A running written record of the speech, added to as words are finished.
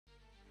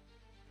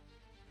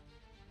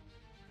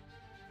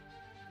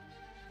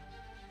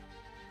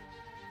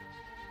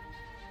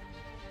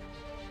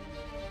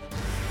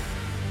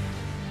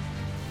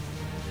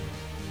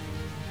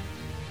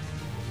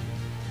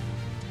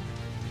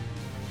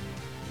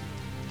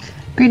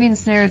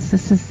Greetings, nerds.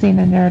 This is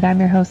Cena Nerd. I'm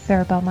your host,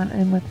 Sarah Belmont,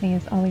 and with me,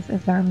 as always,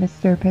 is our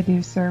Mr.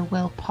 Producer,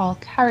 Will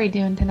Polk. How are you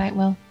doing tonight,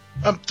 Will?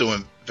 I'm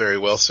doing very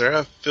well,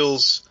 Sarah.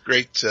 Feels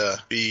great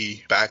to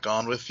be back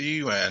on with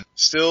you, and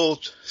still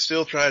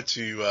try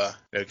to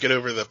get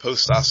over the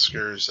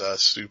post-Oscars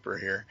stupor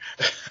here.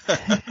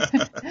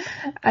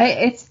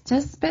 It's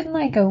just been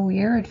like a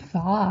weird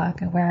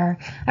fog where,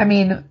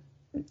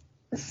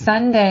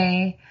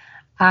 Sunday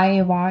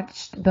I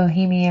watched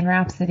Bohemian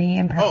Rhapsody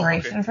in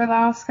preparation for the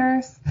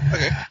Oscars.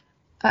 Okay.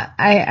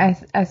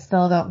 I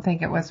still don't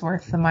think it was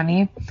worth the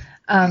money.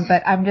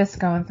 But I'm just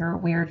going through a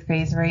weird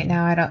phase right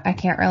now. I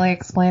can't really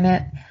explain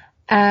it.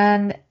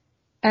 And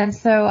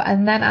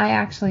then I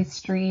actually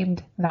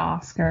streamed the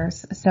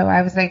Oscars. So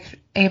I was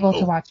able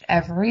to watch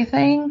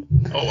everything.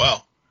 Oh,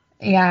 wow.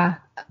 Yeah.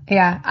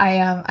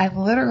 I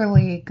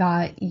literally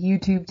got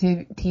YouTube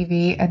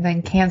TV and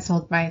then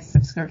canceled my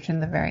subscription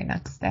the very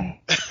next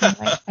day. I'm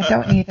like, I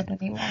don't need it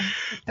anymore.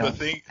 The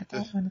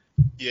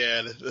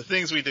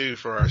things we do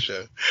for our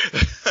show.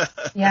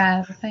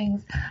 Yeah, the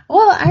things.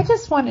 Well, I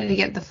just wanted to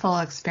get the full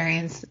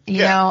experience.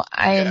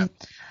 I'm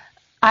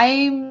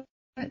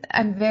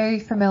very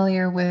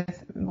familiar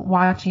with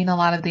watching a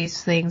lot of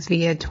these things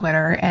via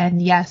Twitter,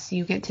 and yes,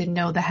 you get to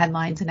know the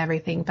headlines and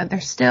everything, but they're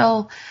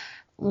still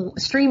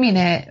streaming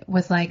it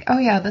was like, oh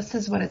yeah, this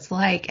is what it's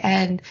like.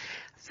 And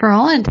for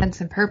all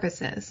intents and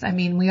purposes,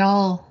 we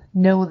all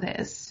know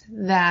this,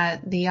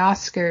 that the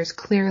Oscars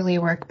clearly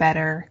work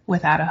better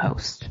without a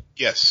host.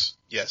 Yes,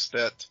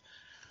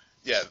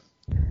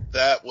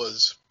 that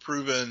was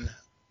proven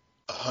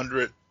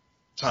 100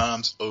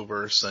 times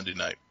over Sunday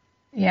night.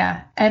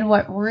 Yeah. And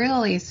what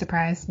really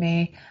surprised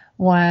me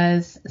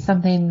was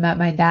something that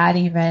my dad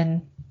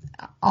even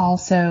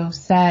also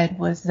said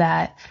was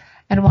that,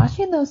 and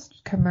watching those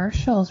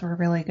commercials were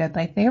really good.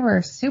 Like, they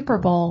were Super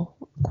Bowl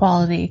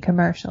quality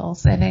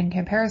commercials. And in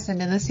comparison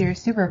to this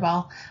year's Super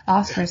Bowl,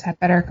 Oscars had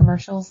better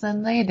commercials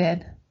than they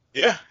did.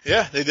 Yeah,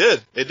 they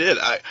did.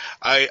 I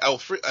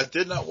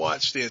did not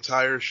watch the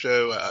entire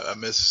show. I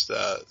missed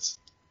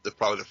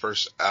probably the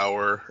first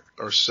hour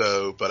or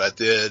so, but I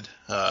did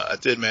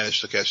manage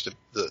to catch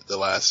the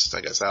last,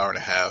 I guess, hour and a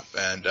half,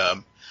 and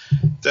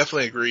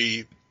definitely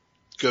agree.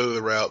 Go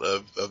the route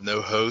of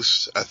no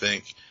host. I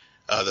think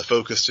the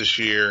focus this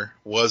year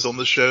was on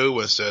the show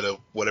instead of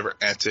whatever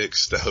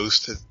antics the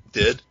host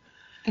did.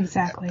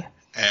 Exactly.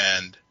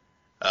 And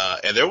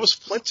there was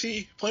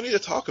plenty to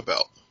talk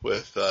about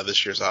with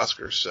this year's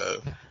Oscars.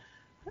 So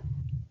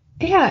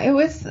yeah, it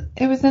was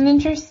an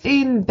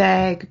interesting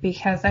bag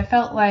because I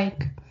felt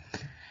like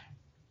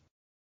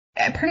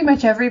pretty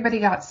much everybody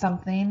got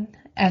something,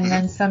 and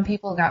then some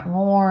people got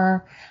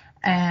more.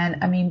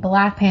 And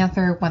Black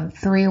Panther won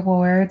 3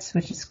 awards,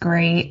 which is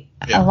great.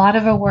 Yeah. A lot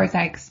of awards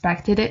I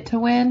expected it to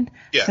win.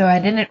 Yeah. So I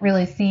didn't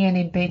really see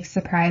any big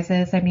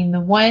surprises.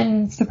 The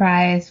one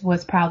surprise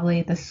was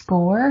probably the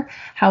score.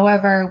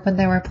 However, when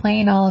they were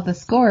playing all of the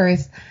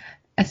scores,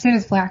 as soon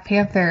as Black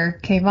Panther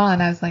came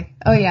on, I was like,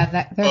 oh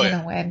yeah, they're going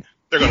to win.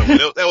 They're going to win.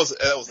 That was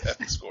an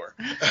epic score.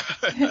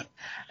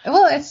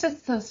 Well, it's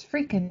just those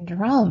freaking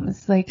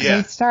drums.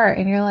 They start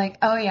and you're like,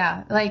 oh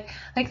yeah. Like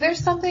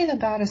there's something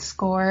about a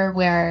score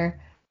where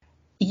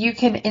you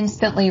can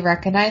instantly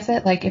recognize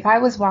it. Like, if I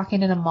was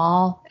walking in a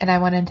mall and I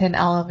went into an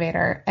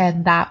elevator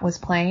and that was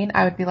playing,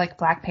 I would be like,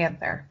 Black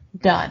Panther,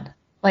 done.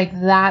 Like,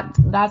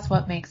 that's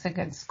what makes a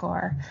good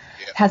score.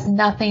 Yeah. It has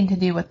nothing to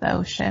do with the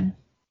ocean.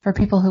 For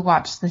people who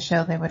watch the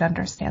show, they would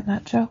understand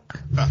that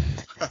joke.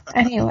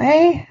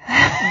 Anyway.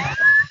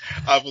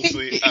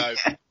 Obviously,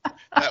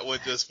 that one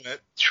just went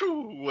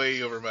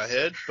way over my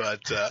head,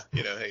 but,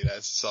 hey,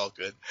 that's all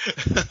good.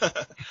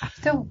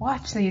 Still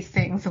watch these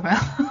things, Will.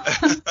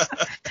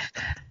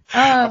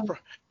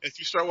 If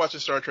you start watching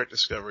Star Trek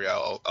Discovery,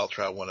 I'll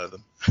try one of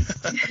them.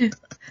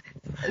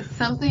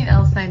 Something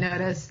else I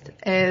noticed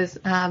is,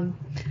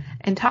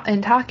 in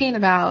talking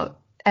about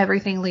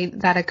everything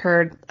that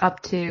occurred up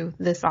to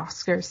this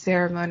Oscar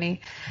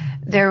ceremony,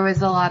 there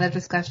was a lot of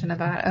discussion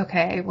about,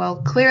 okay, well,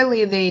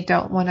 clearly they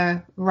don't want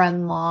to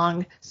run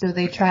long, so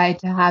they tried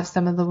to have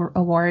some of the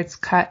awards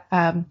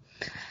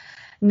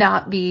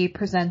not be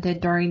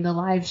presented during the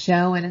live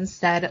show and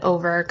instead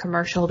over a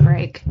commercial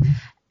break.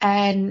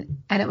 And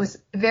it was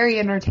very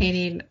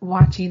entertaining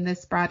watching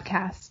this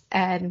broadcast,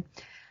 and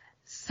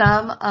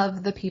some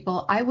of the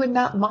people, I would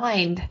not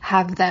mind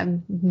have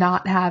them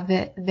not have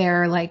it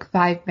there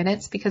 5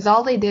 minutes, because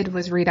all they did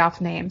was read off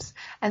names.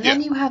 And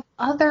then you have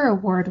other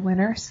award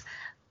winners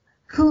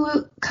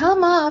who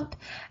come up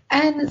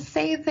and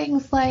say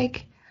things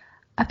like,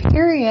 a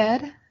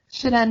period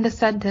should end a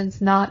sentence,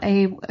 not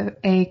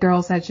a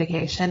girl's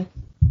education.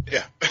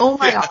 Yeah. Oh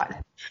my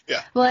God.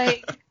 Yeah.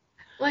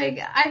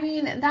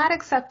 That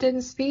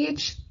acceptance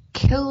speech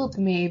killed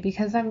me,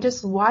 because I'm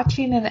just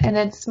watching it, and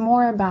it's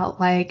more about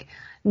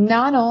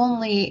not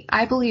only,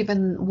 I believe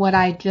in what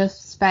I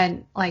just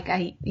spent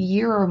a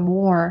year or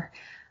more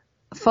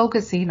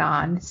focusing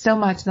on so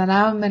much that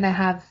I'm going to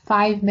have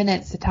 5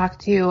 minutes to talk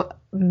to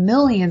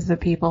millions of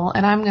people,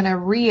 and I'm going to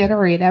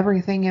reiterate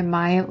everything in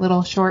my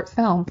little short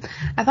film.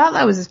 I thought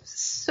that was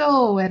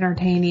so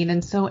entertaining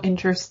and so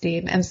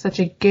interesting and such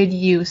a good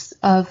use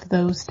of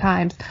those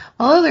times.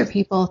 While other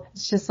people,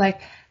 it's just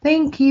like,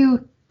 thank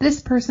you,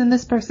 this person,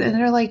 and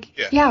they're like,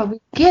 yeah we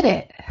get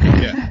it.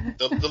 Yeah,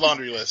 the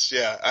laundry list.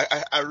 Yeah,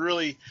 I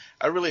really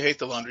hate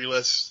the laundry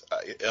list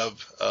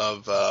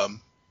of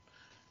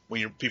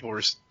when people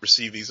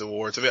receive these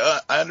awards. I mean,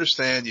 I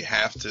understand you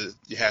have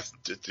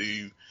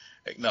to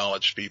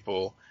acknowledge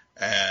people,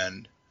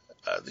 and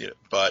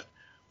but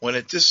when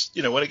it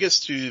just when it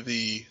gets to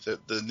the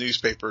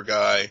newspaper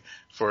guy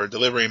for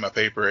delivering my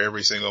paper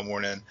every single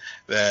morning,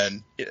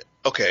 then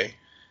okay.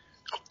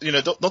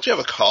 Don't you have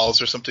a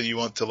cause or something you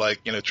want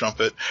to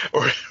trumpet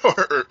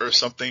or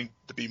something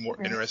to be more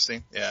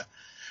interesting? Yeah.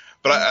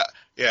 But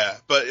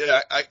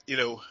I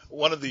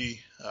one of the,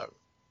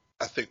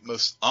 I think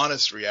most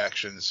honest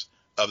reactions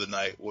of the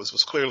night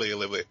was clearly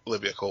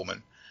Olivia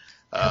Colman.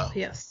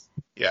 Yes.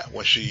 Yeah.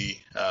 When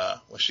she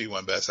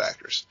won Best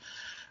Actress.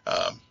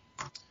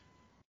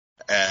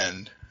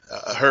 And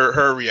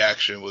her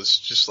reaction was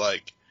just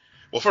like,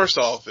 well, first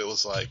off, it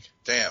was like,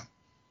 damn.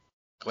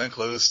 Glenn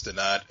Close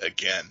denied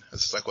again.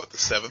 It's like, what, the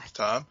 7th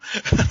time?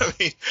 I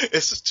mean,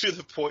 it's just to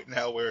the point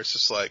now where it's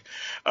just like,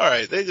 all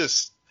right,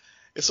 it's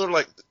sort of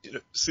like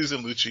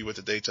Susan Lucci with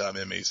the daytime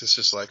Emmys. It's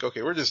just like,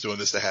 okay, we're just doing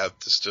this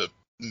to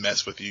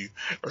mess with you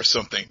or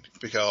something,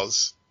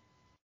 because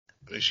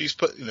she's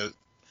put,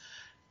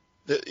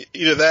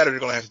 either that or you're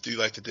going to have to do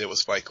like they did with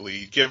Spike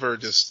Lee. Give her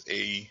just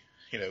a,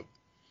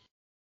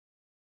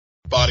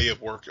 body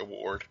of work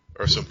award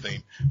or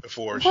something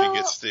before she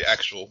gets the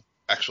actual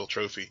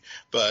trophy.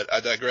 But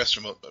I digress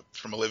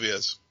from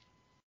Olivia's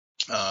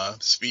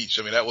speech.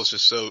 I mean, that was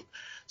just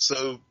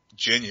so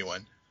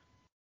genuine,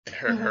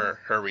 her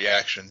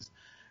reaction,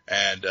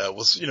 and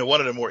was one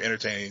of the more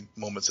entertaining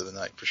moments of the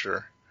night for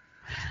sure.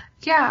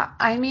 Yeah,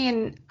 I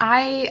mean,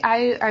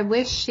 I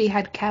wish she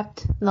had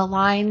kept the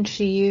line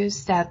she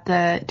used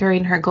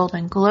during her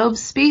Golden Globe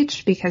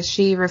speech, because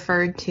she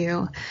referred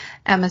to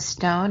Emma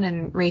Stone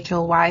and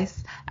Rachel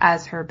Weisz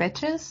as her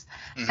bitches.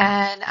 Mm-hmm.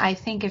 And I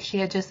think if she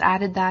had just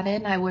added that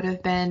in, I would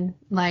have been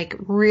like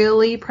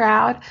really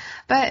proud.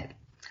 But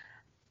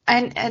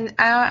and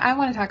I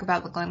want to talk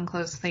about the Glenn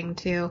Close thing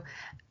too.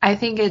 I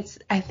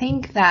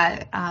think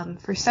that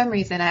for some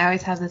reason I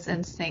always have this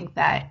instinct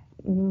that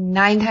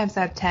 9 times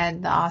out of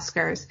 10, the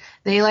Oscars,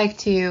 they like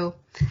to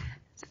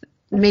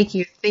make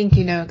you think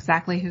you know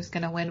exactly who's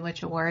going to win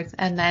which awards,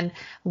 and then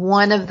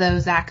one of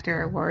those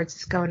actor awards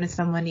is going to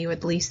someone you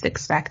would least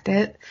expect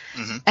it.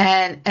 Mm-hmm.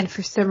 And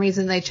for some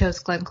reason they chose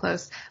Glenn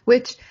Close,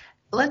 which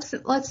let's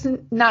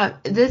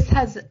not,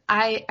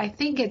 I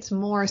think it's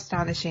more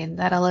astonishing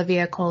that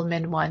Olivia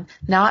Colman won,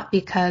 not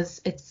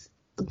because it's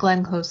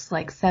Glenn Close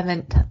like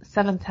seventh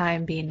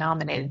time being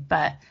nominated,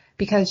 but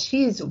because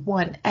she's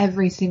won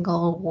every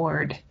single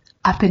award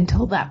up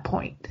until that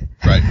point.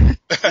 Right.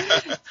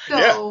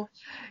 So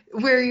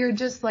where you're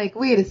just like,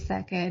 wait a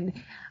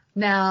second.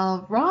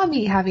 Now,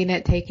 Rami having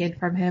it taken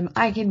from him,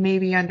 I can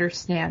maybe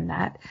understand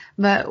that.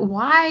 But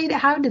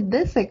how did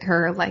this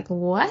occur? Like,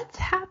 what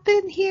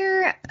happened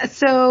here?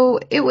 So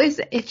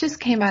it just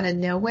came out of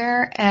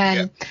nowhere,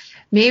 and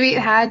maybe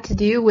it had to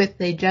do with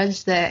they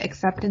judged the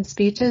acceptance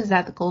speeches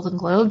at the Golden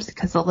Globes,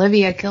 because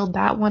Olivia killed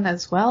that one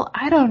as well.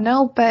 I don't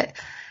know, but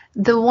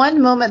the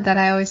one moment that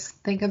I always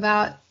think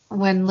about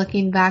when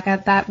looking back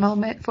at that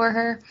moment for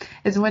her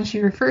is when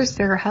she refers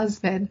to her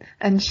husband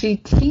and she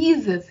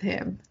teases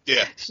him.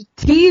 Yeah. She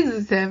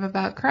teases him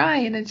about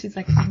crying, and she's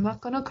like, I'm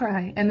not going to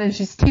cry. And then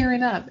she's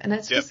tearing up. And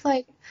it's just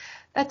like,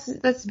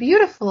 that's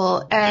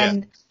beautiful.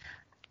 And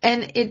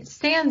it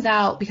stands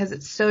out because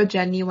it's so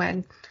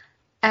genuine.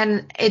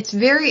 And it's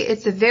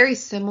a very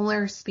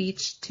similar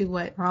speech to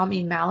what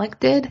Rami Malek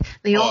did.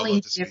 The only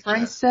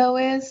difference though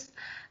is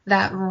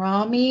that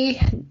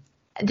Rami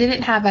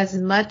didn't have as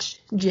much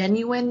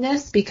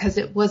genuineness because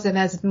it wasn't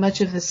as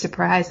much of a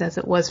surprise as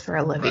it was for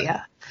Olivia.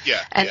 Right.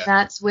 Yeah. And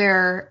that's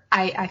where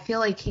I feel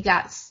like he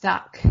got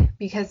stuck,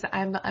 because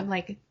I'm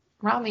like,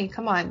 Rami,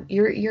 come on,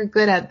 you're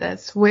good at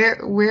this.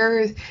 Where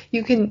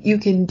you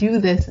can do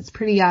this. It's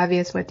pretty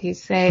obvious what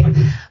he's saying,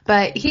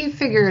 but he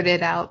figured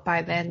it out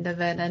by the end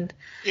of it. And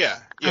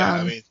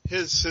I mean,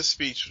 his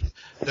speech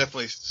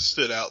definitely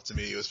stood out to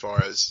me as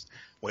far as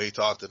when he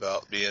talked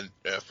about being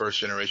a first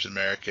generation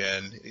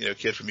American,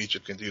 kid from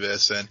Egypt can do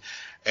this.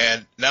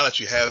 And now that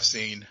you have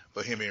seen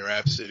Bohemian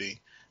Rhapsody,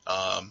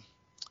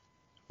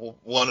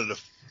 one of the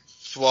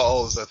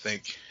flaws I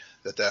think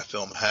that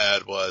film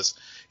had was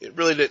it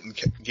really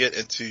didn't get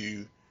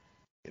into,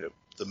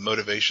 the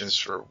motivations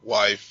for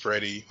why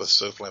Freddie was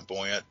so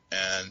flamboyant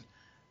and,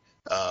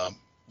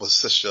 was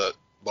such a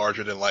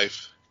larger than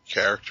life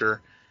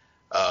character,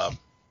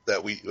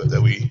 that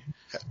we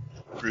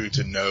grew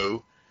to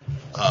know.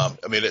 I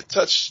mean,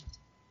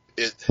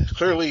 it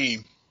clearly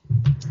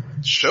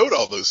showed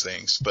all those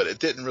things, but it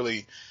didn't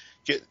really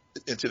get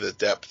into the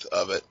depth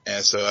of it.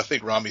 And so I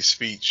think Rami's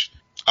speech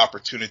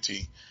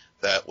opportunity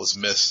that was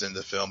missed in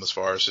the film, as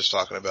far as just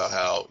talking about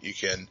how you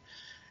can,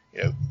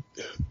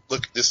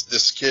 look,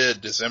 this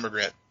kid, this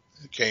immigrant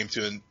who came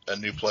to a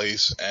new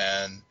place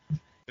and,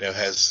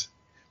 has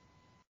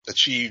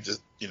achieved,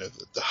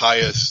 the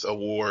highest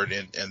award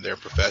in their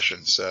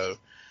profession. So,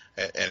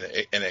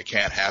 and it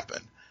can't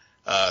happen.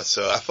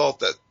 So I thought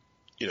that,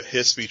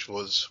 his speech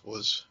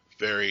was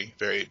very,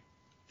 very,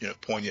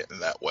 poignant in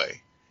that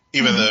way.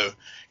 Even though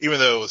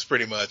it was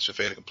pretty much a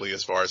fait accompli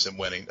as far as him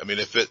winning. I mean,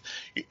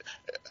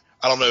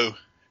 I don't know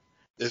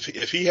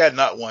if he had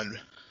not won,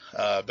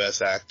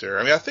 Best Actor.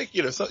 I mean, I think,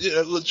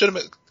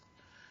 legitimate,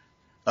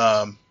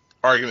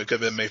 argument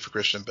could have been made for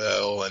Christian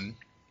Bale and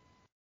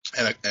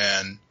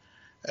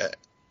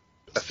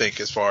I think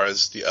as far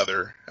as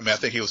I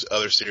think he was the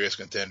other serious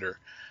contender,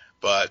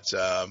 but,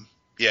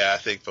 I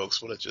think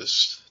folks would have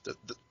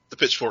the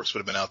pitchforks would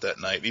have been out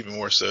that night, even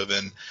more so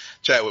than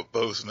Chadwick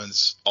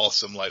Boseman's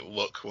awesome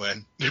look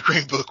when the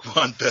Green Book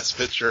won Best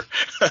Picture.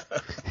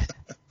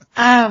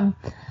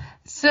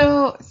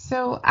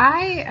 So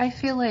I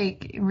feel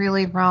like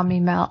really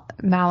Rami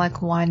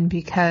Malek won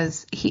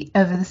because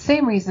of the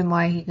same reason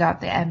why he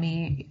got the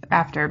Emmy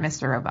after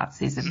Mr. Robot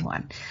season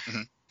 1.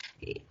 Mm-hmm.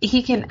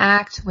 He can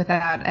act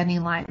without any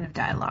line of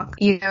dialogue.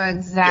 You know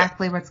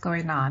exactly what's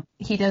going on.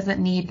 He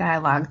doesn't need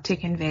dialogue to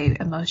convey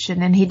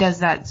emotion, and he does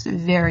that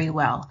very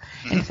well.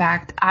 Mm-hmm. In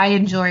fact, I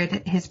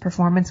enjoyed his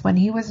performance when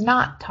he was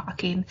not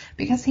talking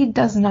because he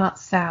does not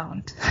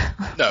sound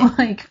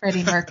like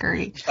Freddie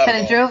Mercury.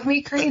 And it drove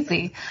me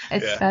crazy,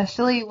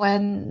 especially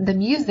when the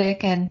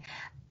music and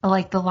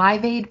the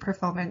Live Aid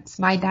performance,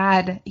 my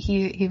dad,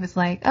 he was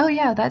like, oh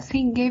yeah, that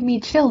scene gave me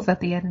chills at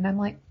the end. And I'm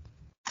like,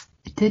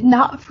 it did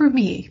not for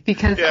me,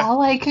 because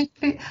all I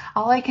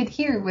could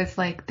hear was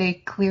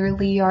they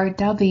clearly are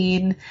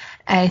dubbing,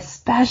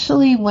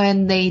 especially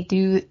when they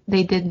did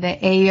the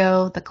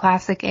AO, the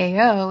classic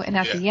AO, and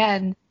at the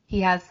end he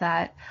has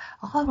that,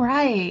 all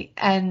right,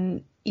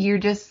 and you're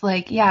just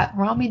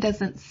Rami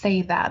doesn't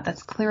say that.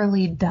 That's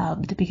clearly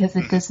dubbed because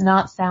it does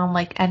not sound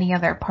like any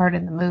other part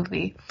in the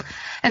movie.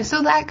 And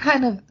so that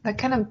kind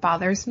of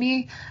bothers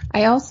me.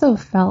 I also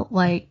felt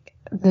like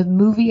the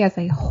movie as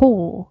a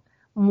whole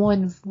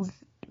won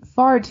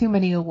far too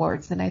many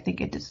awards than I think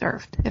it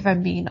deserved, if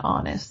I'm being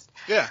honest.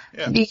 Yeah.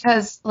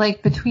 Because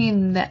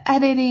between the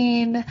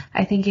editing,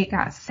 I think it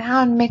got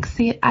sound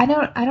mixing. I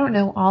don't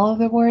know all of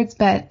the words,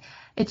 but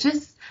it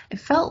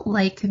felt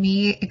like to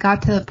me it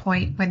got to the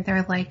point when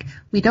they're like,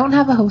 we don't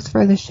have a host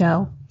for the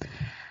show,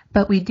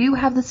 but we do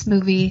have this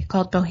movie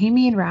called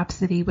Bohemian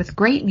Rhapsody with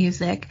great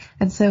music,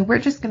 and so we're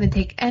just going to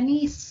take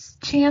any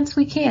chance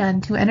we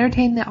can to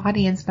entertain the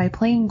audience by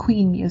playing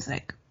Queen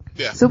music.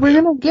 Yeah, so we're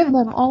going to give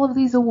them all of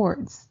these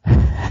awards.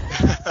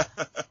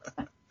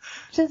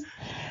 Just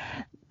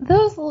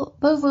those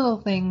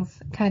little things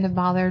kind of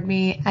bothered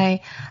me.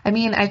 I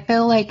mean, I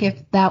feel like if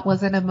that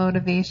wasn't a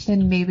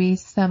motivation, maybe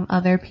some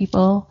other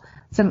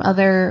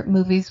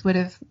movies would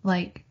have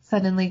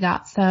suddenly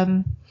got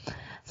some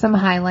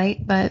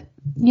highlight. But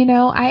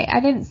I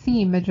didn't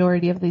see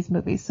majority of these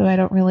movies, so I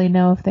don't really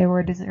know if they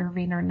were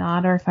deserving or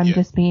not, or if I'm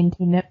just being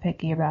too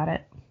nitpicky about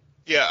it.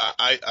 Yeah,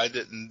 I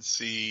didn't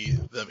see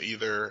them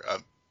either,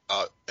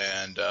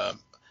 and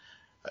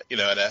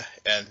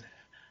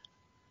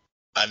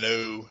I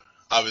know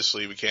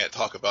obviously we can't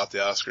talk about the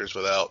Oscars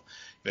without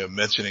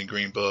mentioning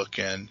Green Book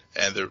and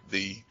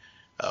the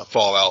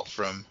fallout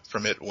from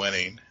it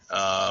winning.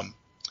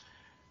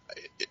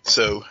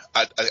 So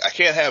I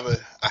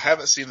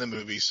haven't seen the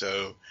movie,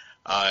 so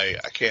I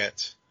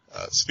can't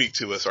speak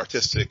to its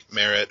artistic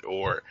merit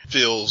or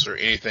feels or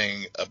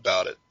anything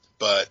about it,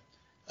 but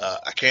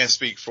I can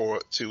speak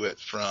to it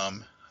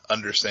from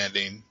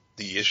understanding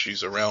the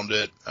issues around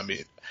it. I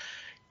mean,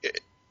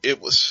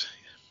 it was,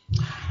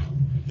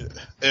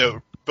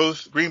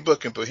 both Green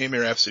Book and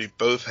Bohemian Rhapsody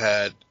both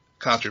had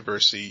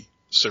controversy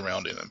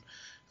surrounding them.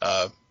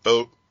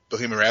 Both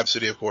Bohemian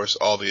Rhapsody, of course,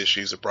 all the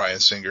issues of Bryan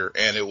Singer,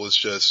 and it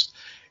was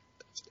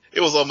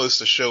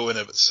almost a show in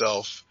of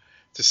itself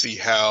to see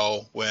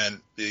how,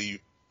 when the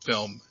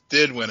film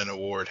did win an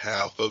award,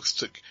 how folks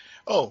took,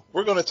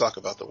 we're going to talk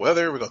about the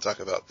weather, we're going to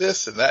talk about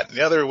this and that and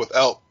the other,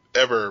 without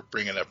ever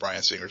bringing up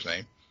Bryan Singer's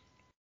name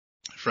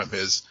from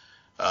his,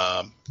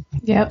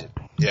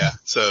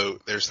 so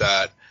there's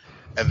that.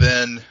 And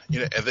then,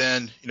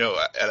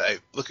 I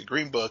look at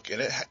Green Book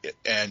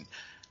and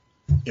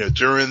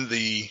during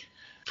the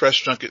press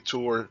junket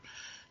tour,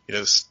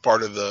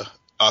 part of the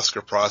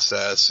Oscar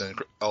process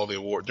and all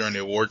during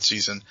the award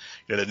season,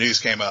 the news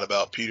came out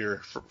about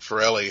Peter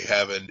Farrelly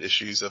having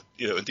issues of,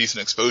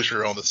 indecent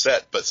exposure on the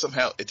set, but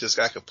somehow it just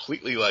got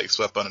completely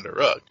swept under the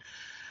rug,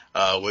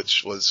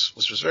 which was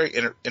very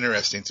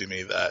interesting to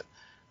me that,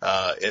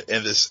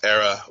 in this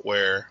era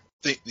where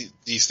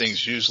these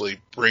things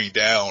usually bring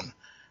down,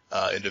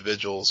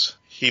 individuals,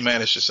 he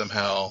managed to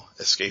somehow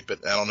escape it.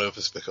 I don't know if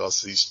it's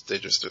because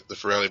the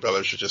Farrelly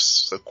brothers are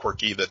just so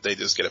quirky that they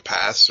just get a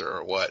pass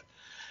or what.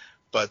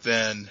 But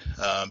then,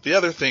 the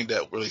other thing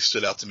that really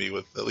stood out to me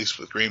at least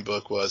with Green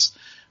Book was,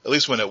 at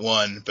least when it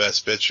won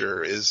Best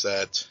Picture, is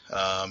that,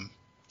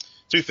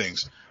 two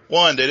things.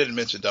 One, they didn't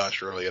mention Don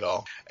Shirley at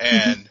all.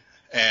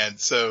 And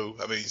so,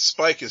 I mean,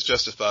 Spike is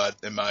justified,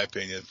 in my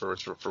opinion, for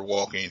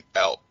walking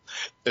out,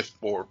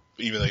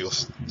 even though he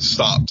was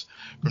stopped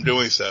from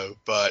doing so.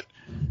 But,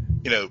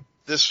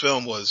 this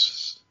film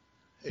was,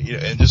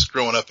 and just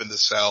growing up in the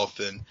South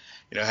and,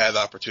 had the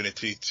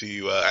opportunity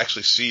to,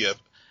 actually see an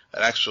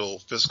actual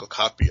physical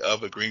copy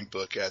of a Green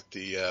Book at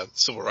the,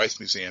 Civil Rights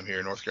Museum here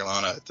in North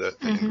Carolina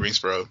in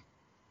Greensboro.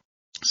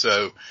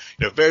 So,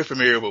 very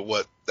familiar with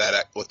what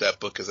that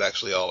book is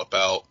actually all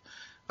about.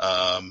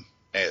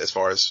 As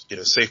far as,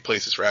 safe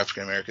places for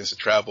African Americans to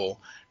travel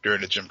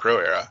during the Jim Crow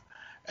era.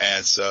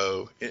 And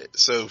so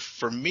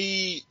for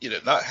me,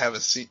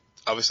 obviously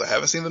I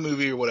haven't seen the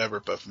movie or whatever,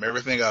 but from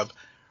everything I've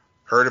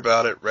heard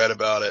about it, read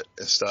about it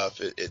and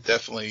stuff, it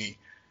definitely,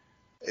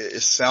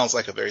 it sounds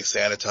like a very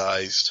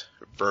sanitized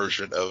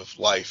version of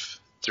life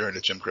during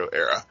the Jim Crow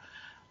era.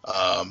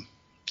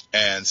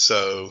 And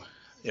so,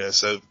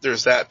 so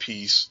there's that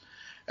piece.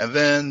 And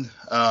then,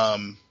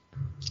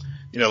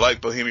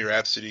 like Bohemian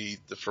Rhapsody,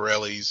 the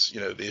Farrellys,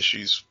 the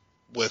issues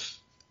with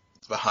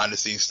behind the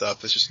scenes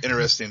stuff. It's just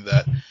interesting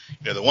that,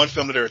 the one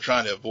film that they were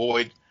trying to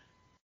avoid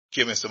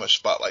giving so much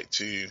spotlight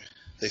to,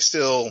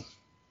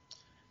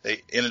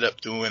 they ended up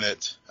doing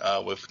it,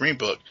 with Green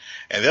Book.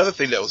 And the other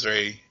thing that was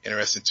very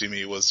interesting to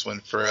me was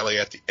when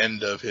Farrelly at the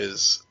end of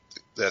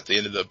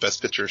the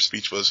Best Picture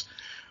speech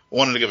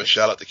wanted to give a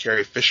shout out to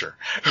Carrie Fisher,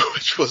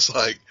 which was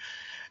like,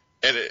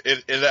 and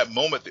in that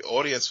moment, the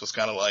audience was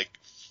kind of like,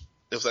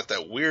 it was like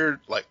that weird,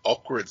 like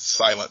awkward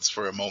silence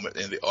for a moment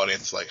in the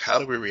audience. Like, how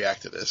do we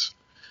react to this?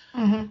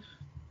 Mm-hmm.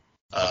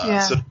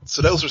 Yeah.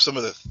 So those were some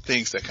of the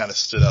things that kind of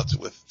stood out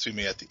to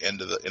me at the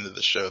end of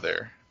the show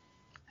there.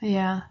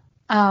 Yeah.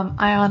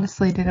 I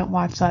honestly didn't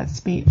watch that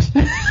speech.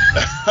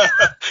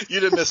 You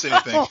didn't miss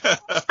anything.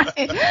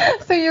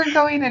 So you're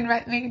going and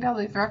making all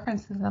these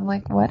references. I'm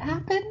like, what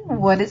happened?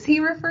 What is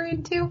he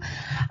referring to?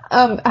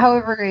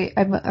 However,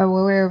 I'm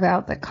aware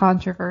about the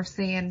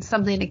controversy, and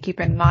something to keep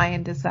in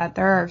mind is that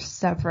there are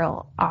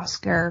several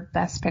Oscar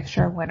Best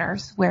Picture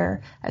winners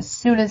where as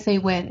soon as they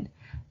win,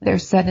 they're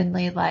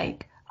suddenly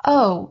like,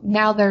 oh,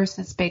 now there's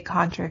this big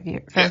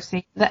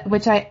controversy,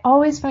 which I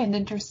always find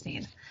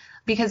interesting.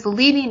 Because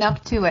leading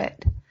up to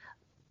it,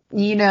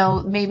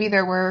 maybe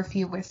there were a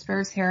few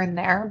whispers here and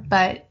there,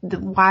 but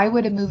why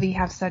would a movie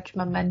have such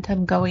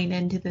momentum going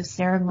into the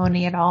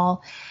ceremony at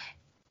all?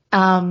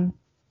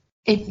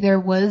 If there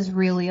was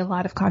really a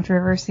lot of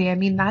controversy. I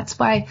mean, that's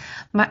why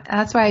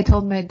I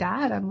told my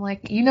dad, I'm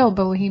like,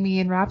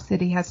 Bohemian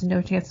Rhapsody has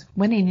no chance of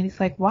winning. And he's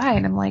like, why?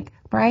 And I'm like,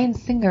 Bryan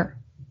Singer.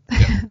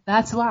 Yeah.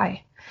 That's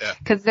why.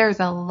 Because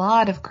there's a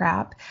lot of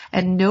crap,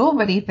 and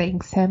nobody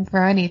thanks him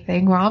for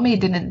anything. Rami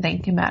didn't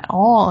thank him at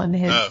all in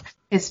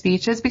his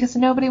speeches because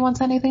nobody wants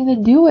anything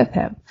to do with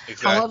him.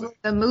 Exactly. However,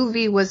 the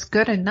movie was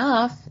good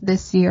enough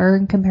this year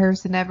in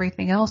comparison to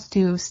everything else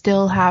to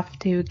still have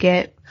to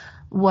get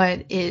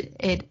what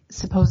it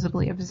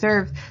supposedly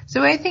observed.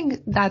 So I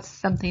think that's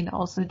something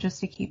also just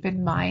to keep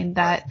in mind,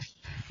 that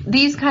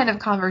these kind of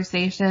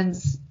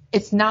conversations,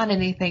 it's not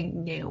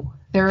anything new.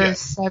 There are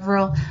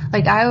several,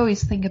 like I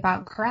always think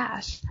about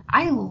Crash.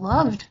 I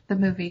loved the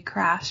movie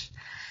Crash,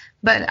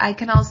 but I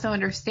can also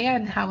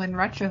understand how in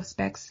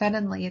retrospect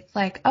suddenly it's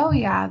like, oh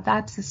yeah,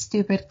 that's a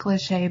stupid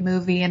cliche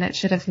movie and it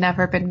should have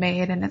never been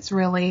made and it's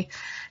really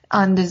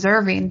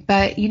undeserving.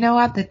 But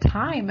at the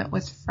time it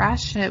was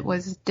fresh, it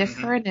was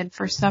different, and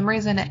for some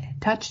reason it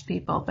touched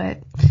people.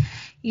 But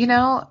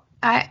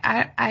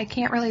I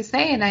can't really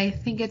say, and I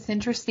think it's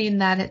interesting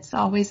that it's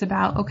always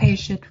about, okay,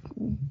 should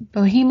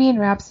Bohemian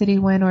Rhapsody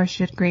win or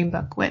should Green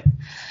Book win?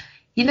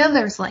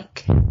 There's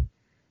like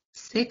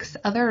 6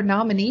 other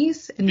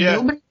nominees, and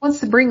nobody wants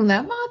to bring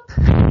them up.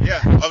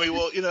 Yeah, I mean,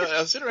 well, it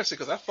was interesting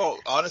because I thought,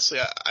 honestly,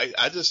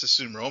 I just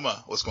assumed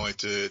Roma was going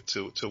to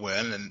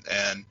win,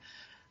 and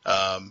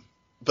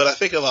but I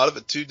think a lot of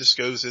it too just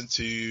goes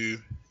into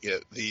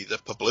the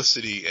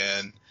publicity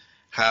and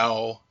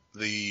how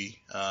the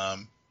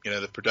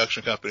the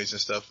production companies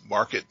and stuff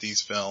market these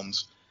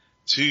films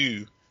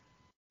to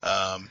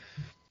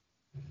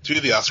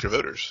the Oscar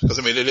voters. Because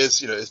I mean, it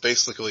is, it's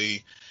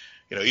basically,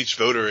 each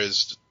voter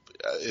is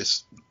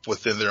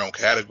within their own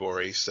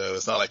category. So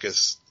it's not like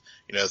it's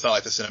not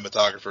like the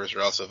cinematographers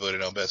are also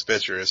voting on Best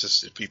Picture. It's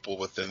just people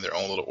within their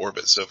own little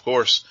orbit. So of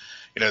course,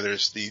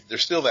 there's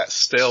still that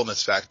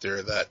staleness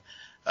factor that,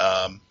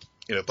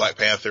 Black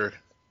Panther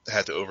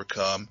had to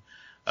overcome.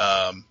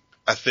 I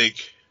think,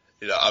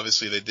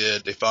 obviously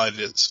they finally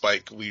did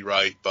Spike Lee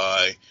right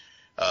by,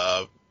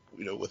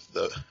 with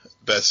the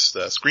best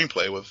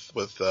screenplay with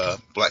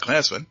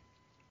BlacKkKlansman.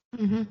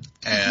 Mm-hmm.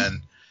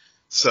 And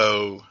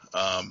so,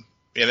 and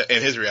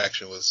his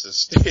reaction was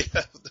just,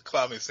 the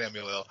clowning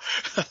Samuel L.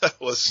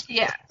 was.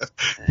 Yeah.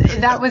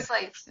 That was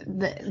like,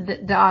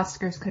 the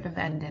Oscars could have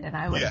ended and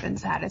I would have been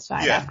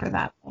satisfied after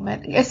that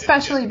moment,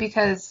 especially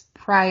because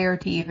prior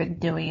to even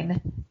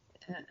doing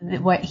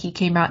what he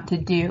came out to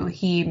do,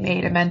 he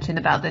made a mention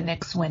about the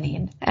Knicks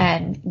winning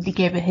and he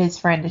gave his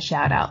friend a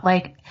shout out.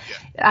 Like,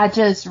 that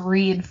just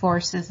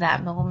reinforces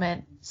that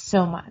moment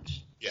so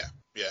much.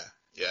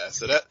 Yeah.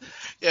 So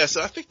Yeah,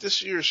 so I think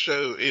this year's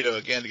show,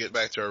 again, to get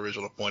back to our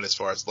original point as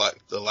far as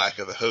the lack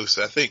of a host,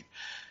 I think,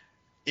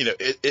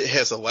 it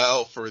has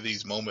allowed for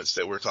these moments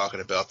that we're talking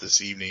about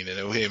this evening,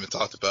 and we even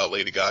talked about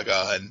Lady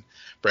Gaga and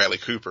Bradley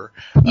Cooper.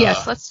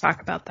 Yes, let's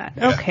talk about that.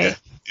 Yeah, okay.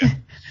 Yeah.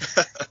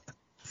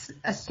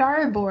 A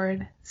Star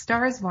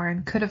is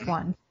Born could have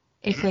won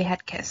if they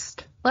had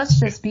kissed. Let's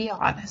just be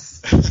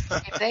honest.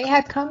 If they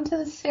had come to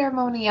the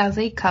ceremony as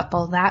a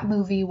couple, that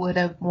movie would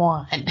have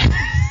won.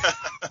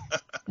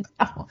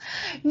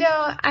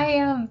 No,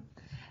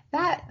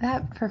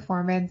 that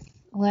performance,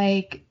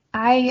 like,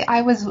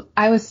 I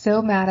was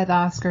so mad at the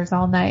Oscars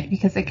all night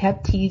because they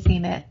kept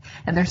teasing it,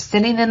 and they're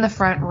sitting in the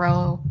front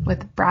row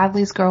with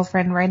Bradley's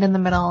girlfriend right in the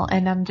middle,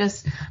 and I'm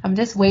just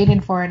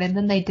waiting for it, and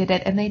then they did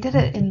it, and they did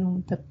it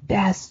in the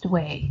best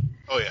way.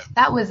 Oh yeah.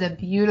 That was a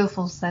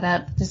beautiful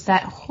setup. Just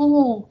that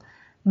whole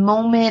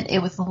moment, it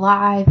was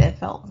live, it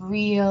felt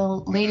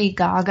real. Lady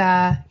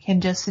Gaga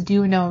can just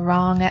do no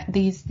wrong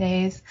these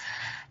days.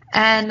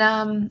 And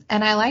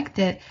I liked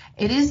it.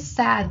 It is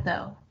sad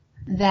though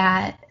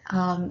that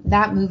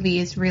that movie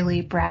is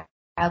really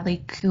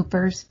Bradley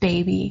Cooper's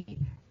baby,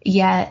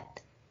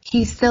 yet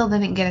he still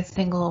didn't get a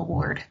single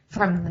award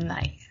from the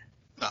night.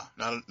 No,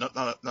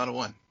 not a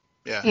one.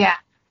 Yeah. Yeah.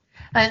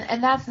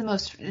 And that's the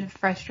most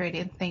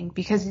frustrating thing,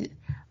 because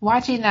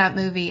watching that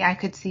movie, I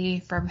could see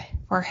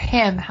for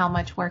him how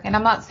much work, and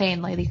I'm not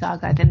saying Lady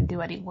Gaga didn't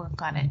do any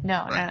work on it.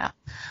 No. Yeah.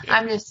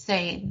 I'm just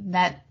saying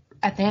that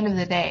at the end of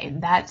the day,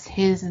 that's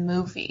his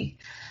movie.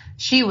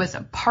 She was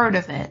a part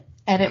of it,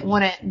 and it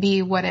wouldn't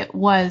be what it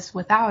was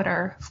without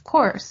her, of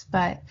course,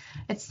 but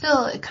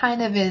it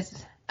kind of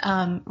is,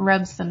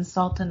 rubs some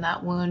salt in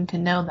that wound to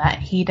know that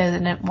he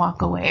doesn't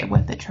walk away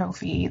with the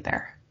trophy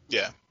either.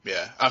 Yeah,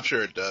 I'm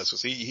sure it does.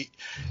 Because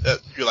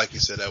like you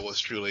said, that was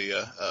truly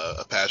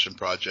a passion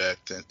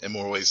project in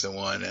more ways than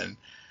one, and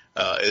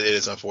it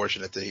is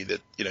unfortunate that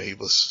he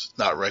was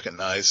not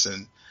recognized,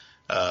 and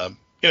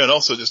and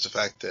also just the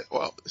fact that,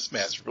 wow, this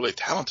man's really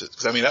talented.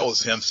 Because I mean, that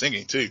was him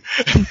singing too.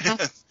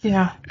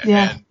 Yeah.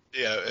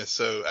 And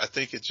so I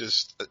think it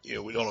just,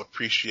 we don't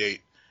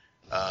appreciate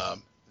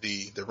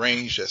the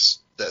range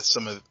that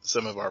some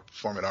of our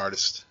performing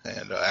artists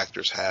and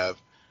actors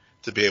have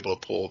to be able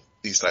to pull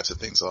these types of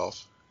things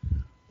off.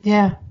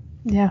 Yeah.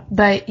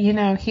 But,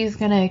 he's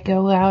going to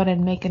go out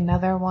and make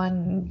another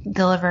one,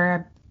 deliver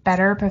a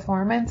better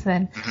performance,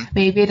 and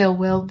maybe it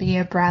will be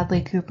a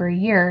Bradley Cooper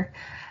year,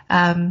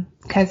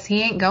 because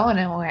he ain't going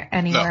anywhere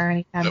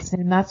anytime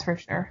soon, that's for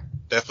sure.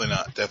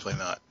 Definitely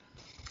not.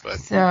 But.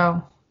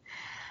 So,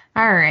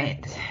 all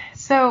right.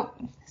 So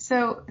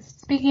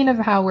speaking of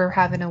how we're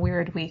having a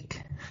weird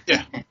week.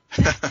 Yeah.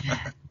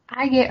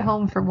 I get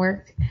home from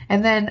work,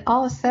 and then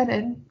all of a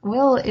sudden,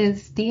 Will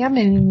is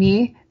DMing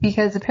me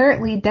because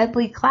apparently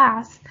Deadly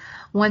Class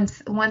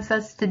wants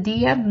us to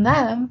DM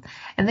them,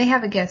 and they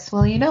have a guest.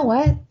 Well, you know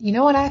what? You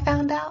know what I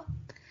found out?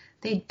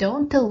 They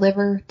don't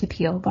deliver to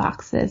P.O.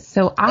 boxes,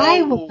 so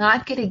I will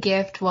not get a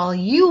gift while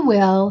you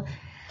will.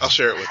 I'll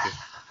share it with you.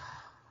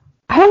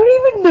 I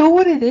don't even know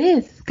what it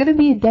is. It's going to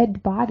be a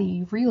dead body.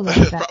 You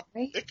realize that,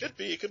 right? It could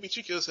be. It could be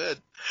Chico's head.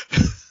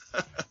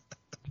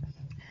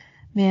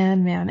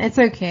 Man, it's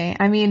okay.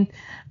 I mean,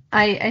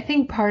 I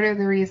think part of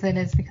the reason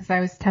is because I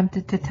was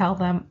tempted to tell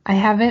them. I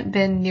haven't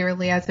been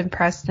nearly as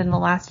impressed in the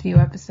last few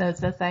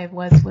episodes as I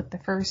was with the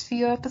first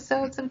few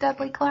episodes of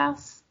Deadly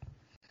Class,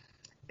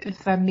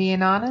 if I'm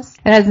being honest.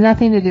 It has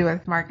nothing to do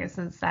with Marcus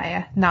and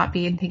Saya not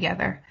being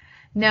together.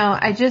 No,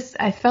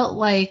 I felt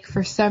like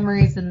for some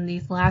reason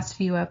these last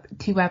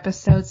two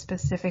episodes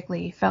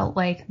specifically felt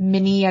like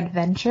mini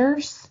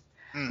adventures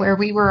where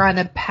we were on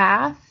a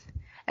path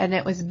and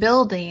it was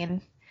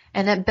building.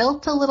 And it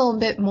built a little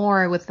bit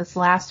more with this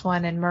last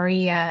one and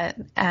Maria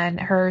and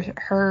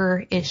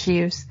her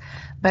issues.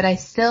 But I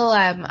still,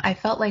 I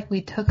felt like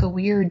we took a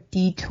weird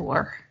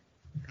detour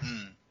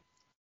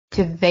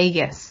to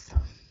Vegas.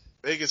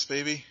 Vegas,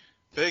 baby.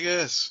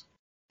 Vegas.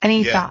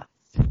 Any thoughts?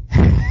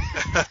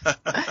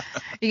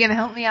 You gonna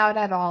help me out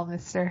at all,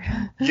 mister?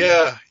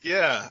 Yeah.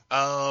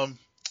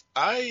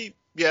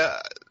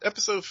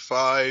 Episode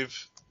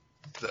 5,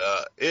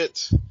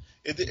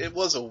 it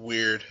was a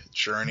weird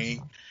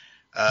journey.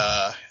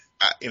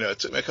 It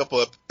took me a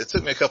couple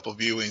of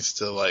viewings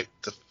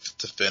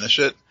to finish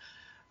it.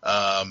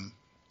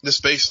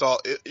 Just based off,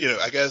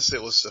 I guess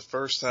it was the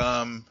first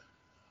time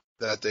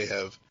that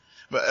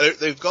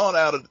they've gone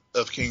out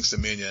of King's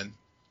Dominion,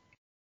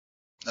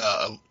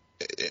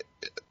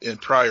 in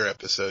prior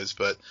episodes,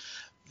 but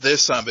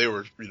this time they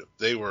were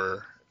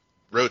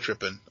road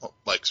tripping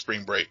like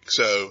spring break.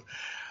 So,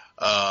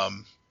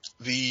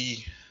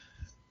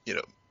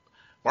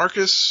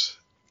 Marcus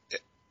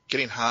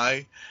getting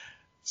high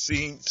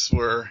scenes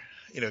were,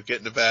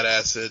 getting the bad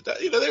acid,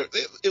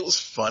 it was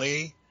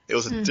funny. It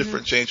was a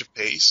different change of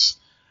pace,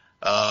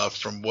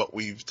 from what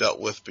we've dealt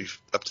with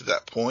up to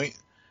that point.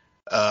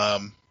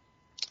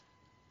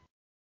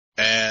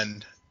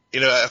 And,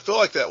 I feel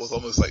like that was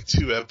almost like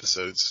 2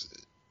 episodes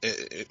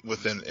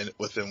within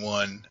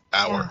 1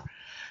 hour.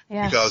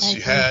 Yeah, because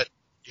you had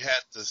you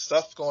had the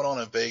stuff going on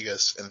in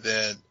Vegas, and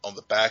then on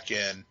the back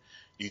end,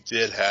 you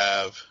did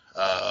have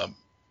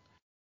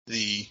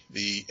the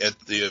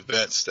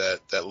events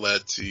that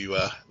led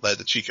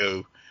to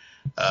Chico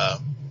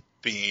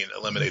being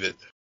eliminated.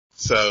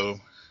 So,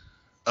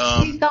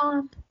 He's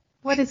gone.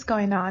 What is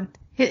going on?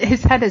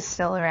 His head is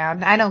still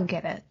around. I don't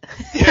get it.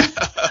 yeah.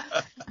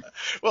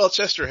 Well,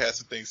 Chester has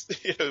some things.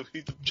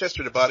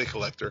 Chester, the body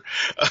collector,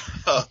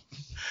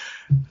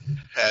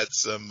 had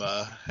some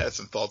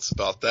thoughts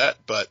about that.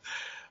 But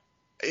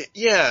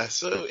yeah,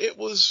 so it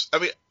was. I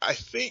mean, I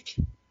think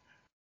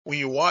when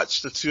you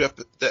watch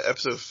the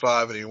episode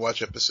 5 and you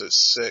watch episode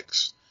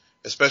 6,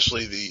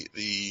 especially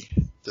the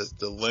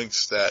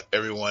links that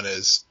everyone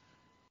is,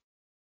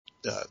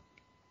 the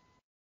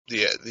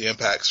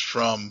impacts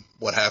from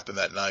what happened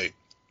that night,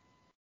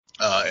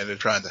 and they're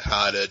trying to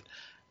hide it,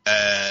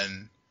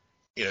 and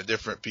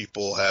different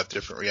people have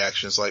different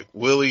reactions. Like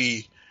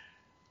Willie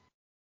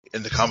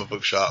in the comic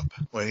book shop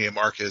when he and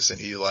Marcus, and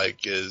he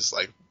is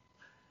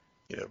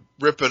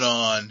ripping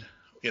on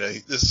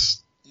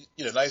this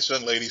nice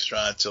young lady's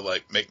trying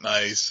to make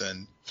nice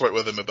and flirt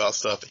with him about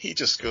stuff, and he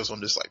just goes on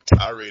this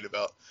tirade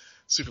about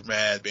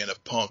Superman being a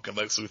punk and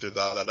Lex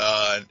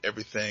Luthor and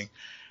everything.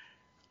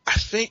 I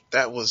think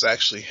that was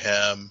actually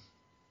him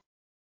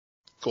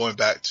going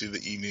back to the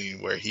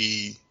evening where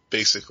he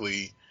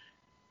basically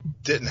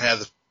didn't have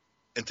the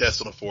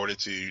intestinal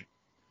fortitude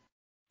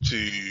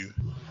to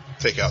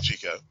take out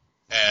Chico.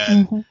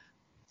 And,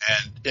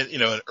 and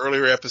in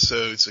earlier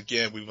episodes,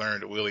 again, we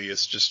learned that Willie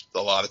is just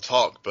a lot of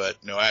talk,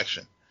 but no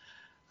action.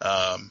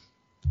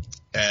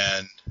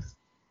 And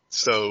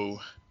so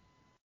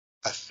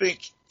I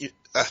think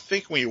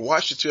when you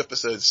watch the 2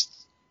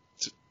 episodes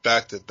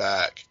back to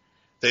back,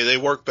 they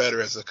work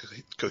better as a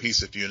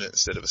cohesive unit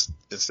instead of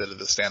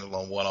the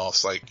standalone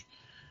one-offs like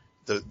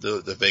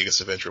the Vegas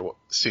adventure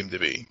seemed to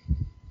be.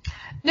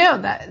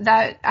 No,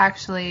 that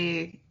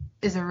actually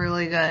is a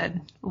really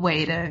good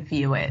way to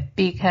view it,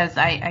 because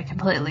I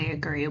completely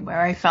agree,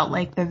 where I felt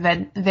like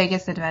the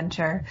Vegas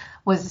adventure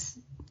was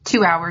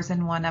 2 hours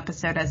in one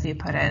episode, as you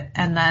put it,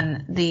 and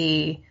then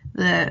the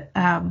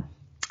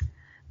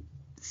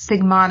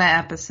Stigmata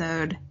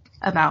episode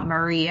about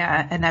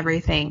Maria and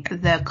everything,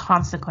 the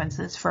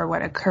consequences for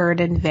what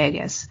occurred in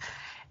Vegas,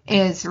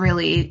 is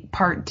really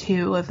part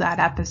 2 of that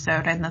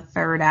episode in the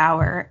 3rd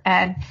hour.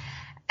 And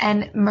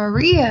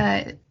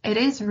Maria, it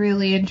is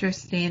really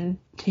interesting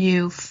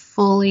to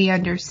fully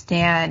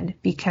understand,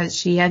 because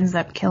she ends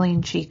up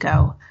killing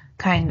Chico,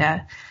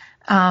 kinda.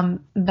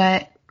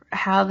 But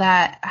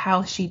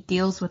how she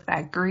deals with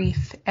that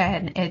grief,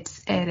 and it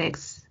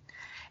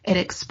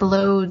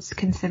explodes,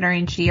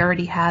 considering she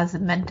already has a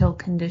mental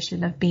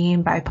condition of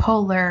being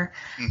bipolar.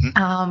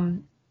 Mm-hmm.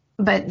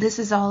 But this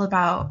is all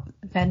about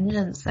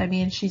vengeance. I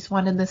mean, she's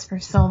wanted this for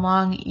so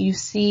long. You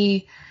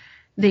see,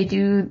 they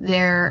do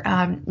their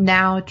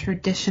now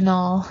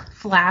traditional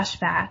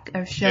flashback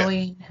of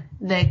showing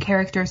the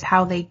characters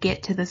how they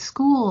get to the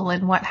school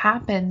and what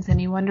happens,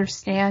 and you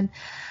understand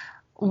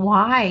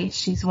why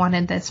she's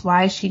wanted this,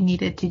 why she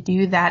needed to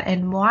do that,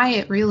 and why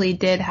it really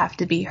did have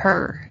to be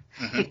her.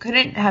 Mm-hmm. It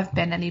couldn't have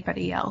been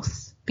anybody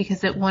else,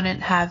 because it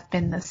wouldn't have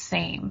been the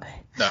same.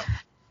 No.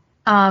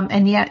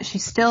 And yet she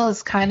still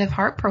is kind of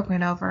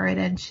heartbroken over it,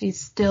 and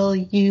she's still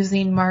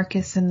using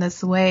Marcus in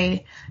this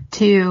way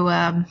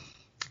to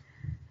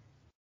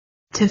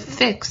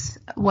fix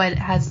what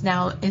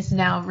is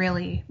now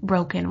really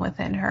broken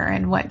within her,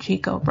 and what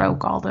Chico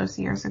broke all those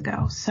years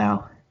ago.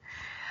 So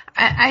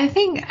I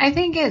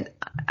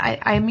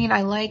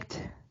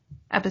liked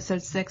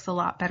episode 6 a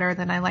lot better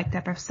than I liked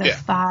episode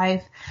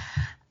 5.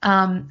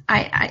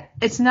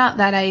 It's not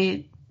that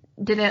I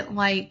didn't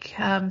like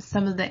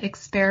some of the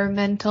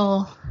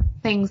experimental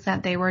things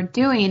that they were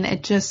doing.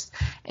 It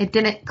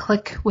didn't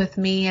click with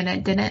me, and I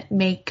didn't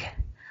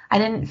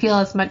feel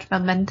as much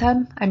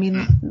momentum. I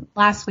mean,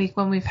 last week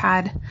when we've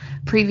had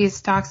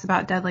previous talks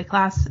about Deadly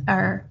Class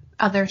or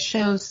other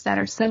shows that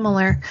are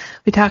similar,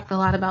 we talked a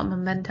lot about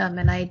momentum,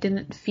 and I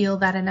didn't feel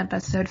that in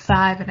episode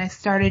 5, and I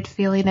started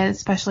feeling it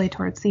especially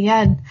towards the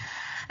end.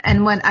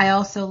 And what I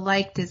also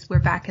liked is we're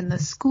back in the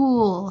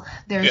school.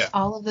 There's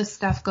all of this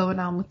stuff going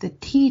on with the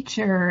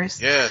teachers.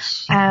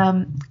 Yes.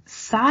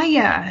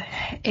 Saya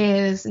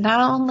is not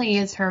only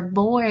is her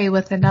boy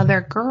with another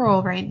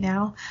girl right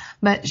now,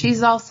 but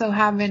she's also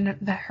having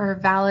her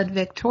valid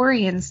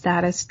Victorian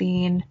status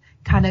being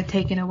kind of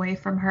taken away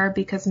from her,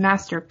 because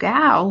Master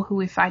Gao, who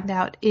we find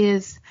out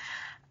is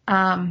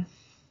Master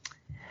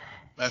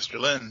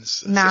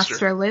Lin's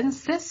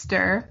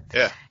sister.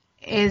 Yeah.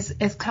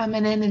 is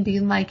coming in and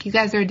being like, you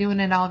guys are doing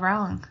it all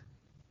wrong.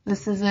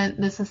 This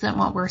isn't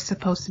what we're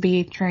supposed to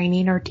be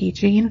training or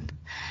teaching.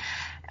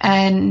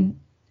 And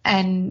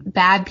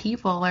bad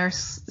people are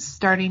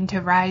starting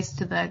to rise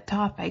to the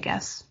top, I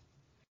guess.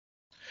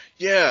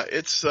 Yeah,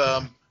 it's,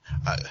 I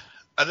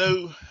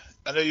know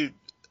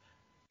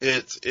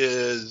it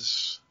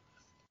is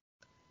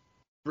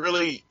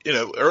really,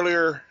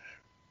 earlier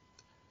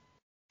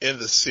in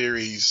the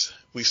series,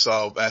 we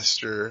saw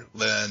Master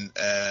Lin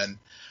and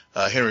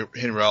Henry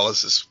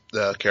Wallace is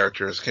the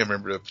character. I can't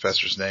remember the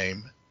professor's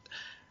name.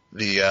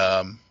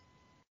 The,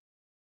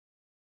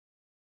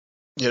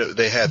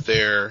 they had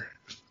their,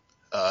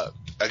 I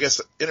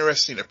guess,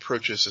 interesting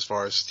approaches as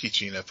far as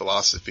teaching and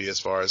philosophy, as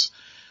far as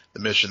the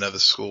mission of the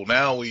school.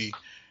 Now we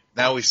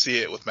see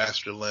it with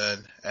Master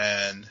Lin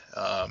and,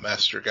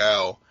 Master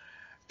Gao,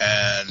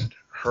 and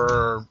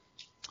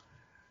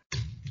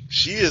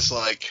she is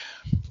like,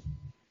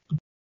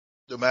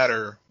 no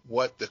matter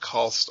what the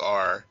costs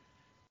are,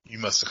 you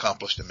must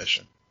accomplish the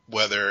mission.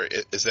 Whether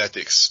it is at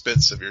the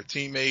expense of your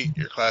teammate,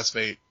 your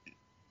classmate,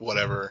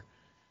 whatever.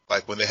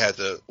 Like when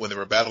they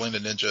were battling the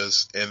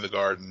ninjas in the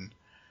garden,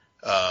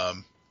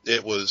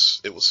 it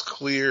was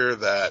clear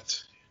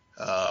that,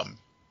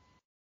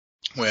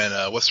 when,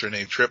 what's her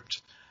name,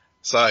 tripped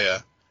Saya,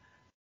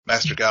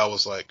 Master Gao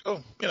was like,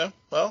 oh,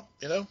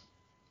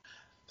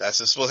 that's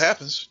just what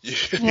happens.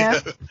 Yeah.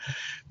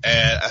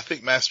 And I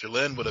think Master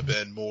Lin would have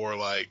been more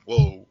like,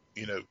 whoa,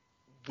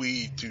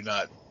 we do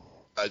not,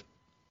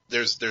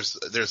 there's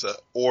a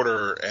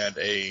order and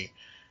a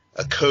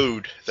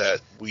code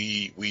that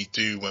we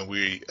do when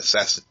we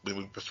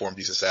perform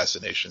these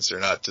assassinations. They're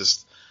not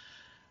just,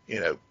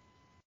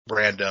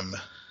 random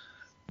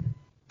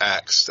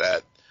acts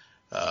that,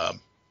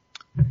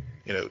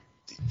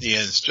 the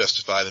ends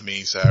justify the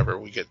means. However,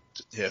 we get,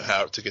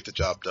 how to get the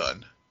job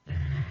done.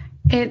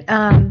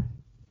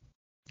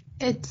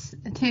 It's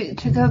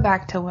to go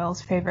back to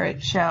Will's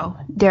favorite show,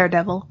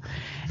 Daredevil.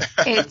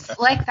 It's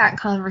like that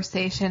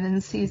conversation in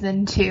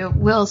season 2,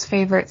 Will's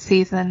favorite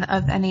season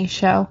of any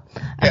show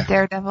of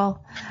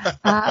Daredevil,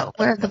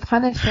 where the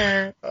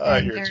Punisher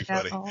and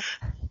Daredevil.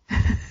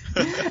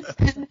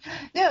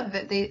 No,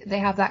 but they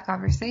have that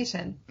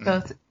conversation.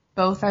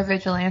 Both are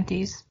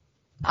vigilantes.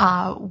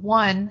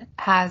 One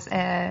has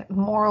a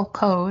moral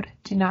code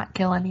to not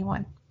kill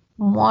anyone.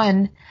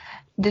 One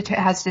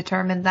has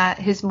determined that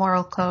his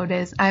moral code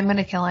is, I'm going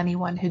to kill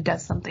anyone who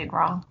does something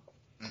wrong.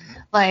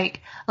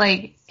 Like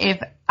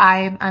if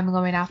I'm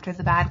going after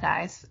the bad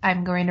guys,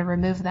 I'm going to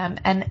remove them.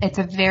 And it's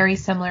a very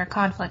similar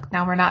conflict.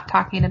 Now, we're not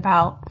talking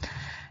about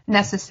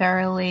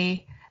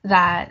necessarily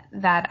that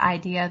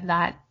idea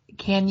that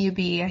can you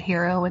be a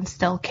hero and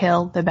still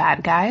kill the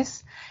bad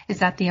guys? Is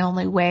that the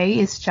only way?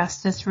 Is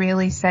justice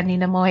really sending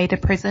them away to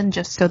prison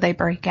just so they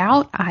break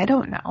out? I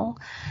don't know.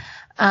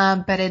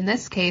 But in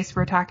this case,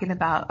 we're talking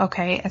about,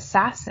 okay,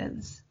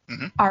 assassins.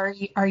 Mm-hmm.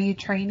 Are you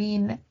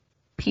training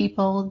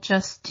people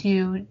just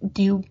to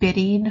do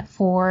bidding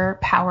for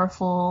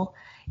powerful,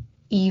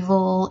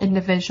 evil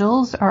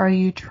individuals? Or are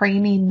you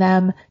training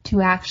them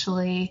to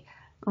actually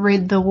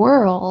rid the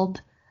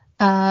world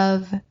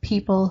of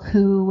people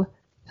who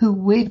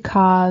would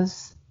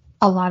cause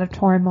a lot of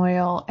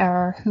turmoil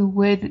or who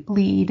would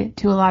lead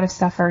to a lot of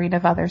suffering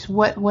of others?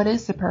 What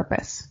is the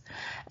purpose?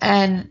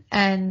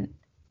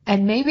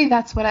 And maybe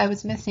that's what I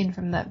was missing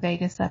from that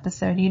Vegas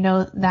episode.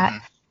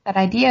 That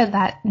idea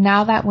that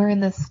now that we're in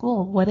this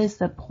school, what is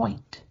the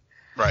point?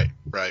 Right.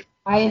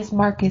 Why is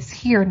Marcus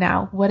here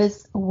now? What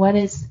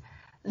is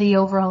the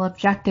overall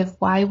objective?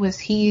 Why was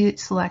he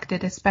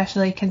selected,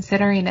 especially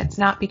considering it's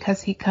not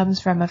because he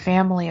comes from a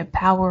family of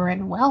power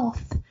and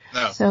wealth?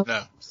 No.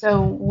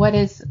 So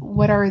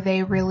what are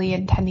they really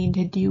intending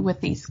to do with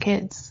these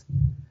kids?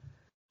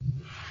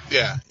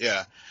 Yeah.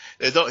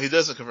 He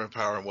doesn't come from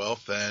power and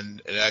wealth,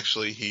 and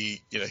actually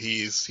he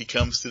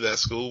comes to that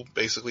school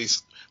basically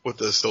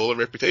with a stolen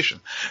reputation.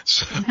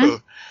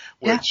 So,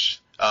 which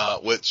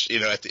at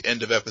the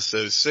end of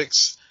episode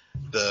 6,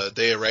 the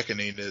day of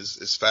reckoning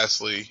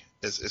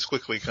is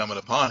quickly coming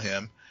upon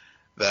him,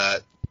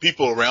 that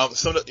people around,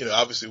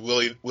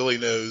 obviously Willie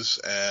knows,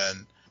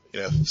 and,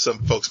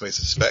 some folks may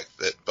suspect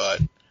it, but,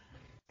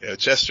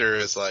 Chester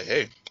is like,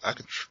 hey,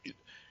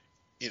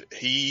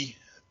 he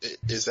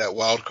is that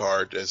wild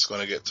card that's going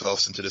to get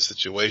tossed into this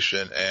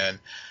situation. And,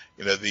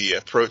 the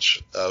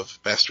approach of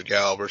Master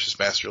Gao versus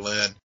Master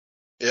Lin,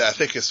 I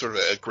think is sort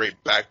of a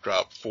great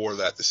backdrop for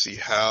that, to see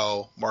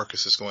how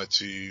Marcus is going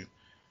to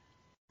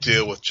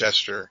deal with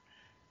Chester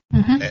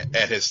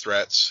and his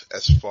threats,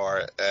 as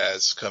far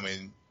as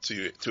coming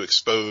to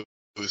expose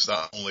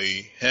not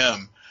only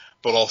him,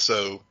 but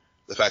also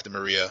the fact that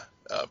Maria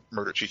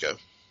murdered Chico.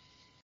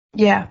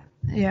 Yeah.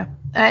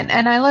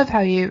 And I love how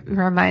you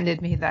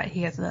reminded me that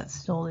he has that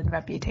stolen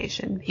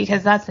reputation,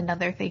 because that's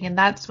another thing, and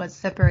that's what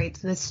separates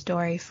this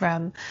story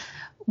from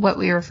what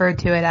we refer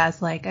to it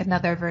as, like,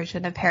 another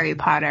version of Harry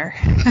Potter,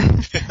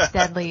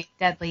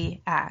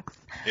 deadly axe.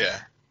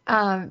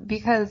 Yeah.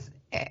 Because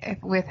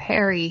with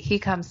Harry, he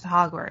comes to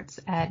Hogwarts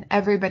and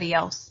everybody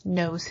else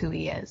knows who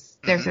he is.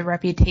 There's a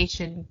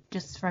reputation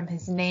just from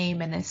his name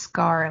and his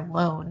scar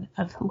alone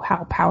of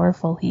how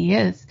powerful he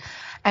is.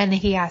 And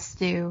he has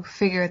to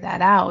figure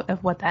that out,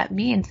 of what that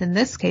means. In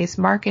this case,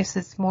 Marcus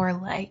is more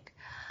like,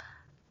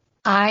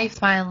 I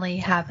finally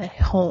have a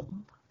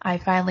home. I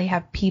finally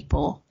have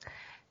people.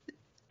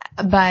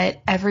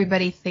 But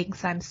everybody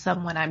thinks I'm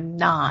someone I'm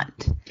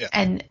not. Yeah.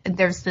 And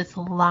there's this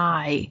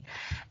lie.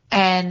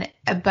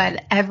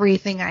 But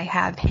everything I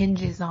have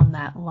hinges on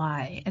that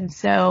lie. And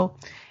so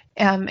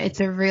It's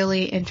a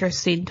really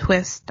interesting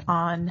twist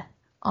on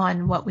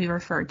what we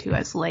refer to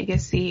as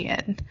legacy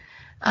and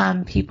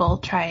people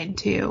trying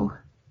to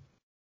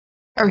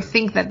or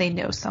think that they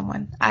know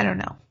someone. I don't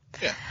know.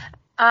 Yeah.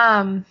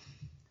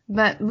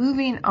 But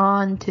moving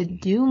on to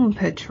Doom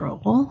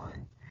Patrol.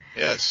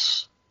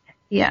 Yes.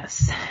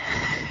 Yes.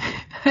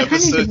 I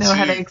don't even know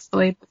how to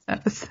explain this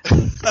episode.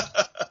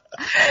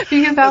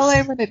 Because all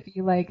I want to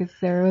be like is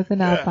there was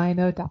an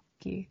albino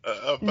donkey.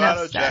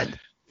 Albino Jack.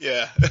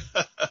 Yeah.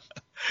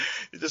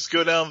 You just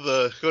go down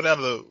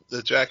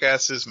the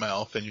jackass's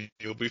mouth and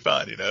you'll be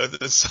fine, you know.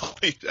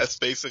 That's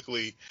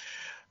basically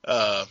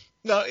no,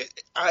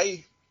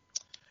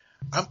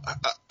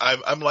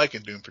 I'm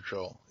liking Doom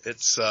Patrol.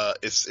 It's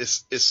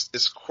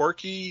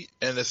quirky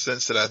in the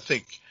sense that I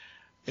think,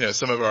 you know,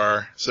 some of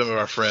our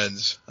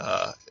friends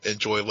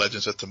enjoy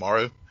Legends of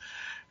Tomorrow,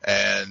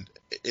 and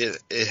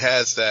it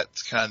has that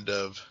kind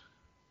of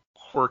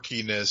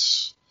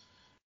quirkiness,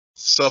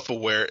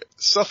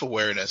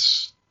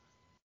 self-awareness,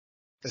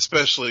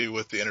 especially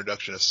with the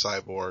introduction of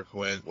Cyborg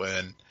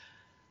when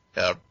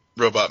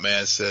Robot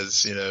Man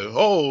says, you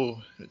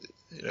know,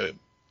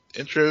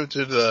 intro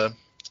to the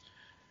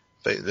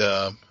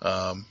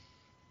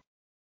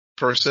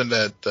person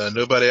that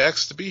nobody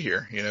asked to be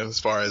here, you know, as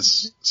far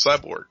as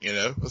Cyborg, you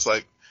know. It's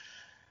like,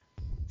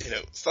 you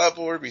know,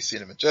 Cyborg, we've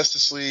seen him in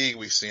Justice League,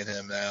 we've seen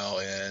him now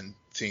in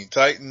Teen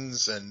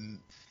Titans, and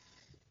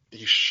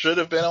he should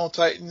have been on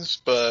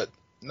Titans, but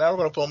now we're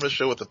going to put him on the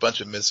show with a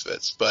bunch of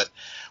misfits. But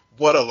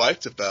what I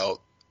liked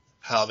about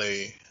how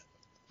they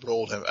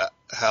rolled him,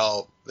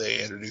 how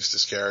they introduced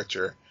this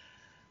character,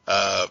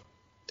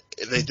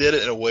 they did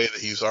it in a way that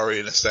he's already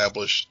an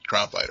established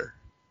crime fighter.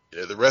 You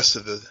know, the rest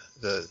of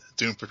the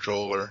Doom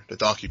Patrol, or the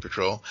Donkey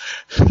Patrol,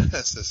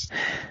 that's this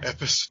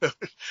episode,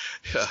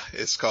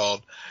 it's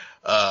called,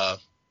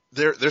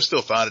 they're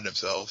still finding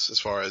themselves as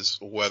far as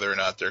whether or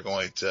not they're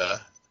going to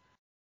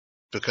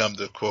become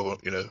the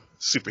quote, you know,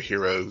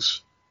 superheroes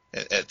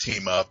and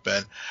team up.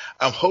 And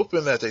I'm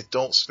hoping that they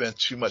don't spend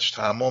too much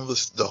time on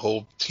the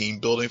whole team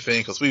building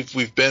thing, because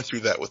we've been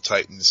through that with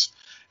Titans,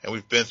 and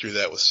we've been through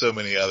that with so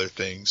many other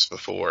things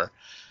before.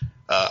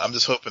 I'm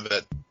just hoping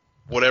that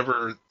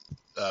whatever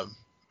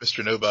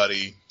Mr.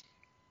 Nobody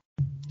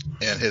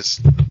and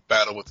his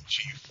battle with the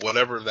Chief,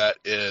 whatever that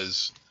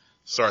is,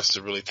 starts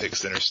to really take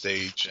center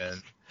stage,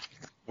 and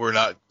we're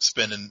not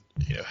spending,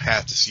 you know,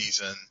 half the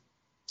season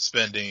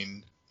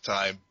spending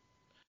time,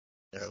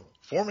 you know,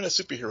 forming a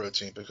superhero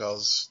team,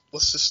 because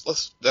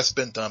that's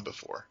been done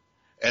before.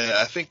 And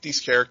I think these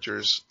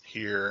characters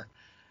here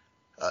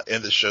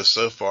in the show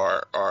so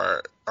far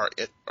are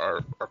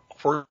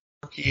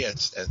quirky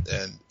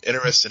and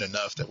interesting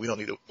enough that we don't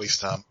need to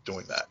waste time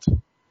doing that.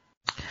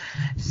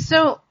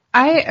 So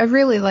I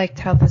really liked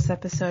how this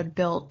episode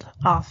built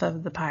off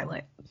of the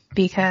pilot,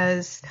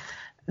 because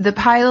the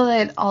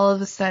pilot, all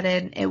of a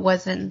sudden, it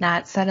wasn't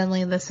that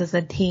suddenly this is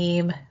a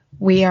team,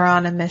 we are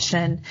on a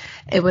mission.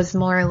 It was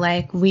more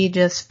like, we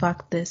just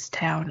fucked this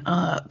town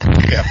up.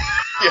 Yeah.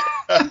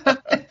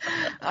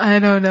 I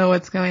don't know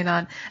what's going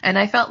on. And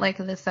I felt like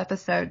this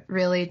episode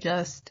really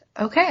just,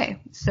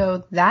 okay,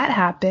 so that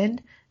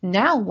happened.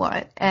 Now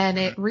what? And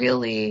it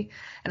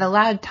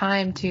allowed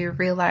time to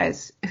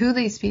realize who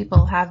these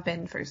people have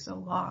been for so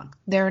long.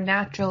 Their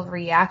natural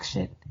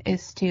reaction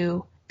is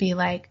to be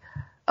like,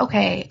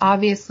 okay,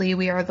 obviously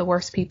we are the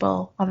worst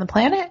people on the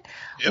planet.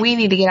 Yep. We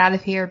need to get out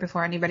of here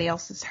before anybody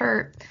else is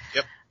hurt.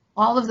 Yep.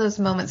 All of those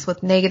moments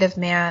with Negative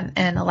Man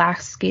and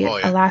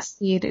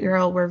Elastigirl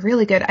Girl were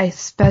really good. I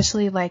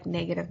especially like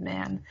Negative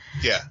Man.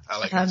 Yeah, I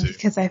like him too.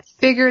 Because I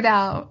figured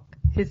out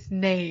his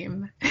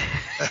name.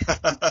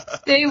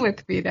 Stay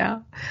with me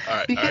now. All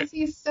right, because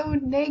he's so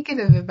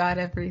negative about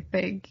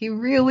everything. He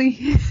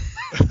really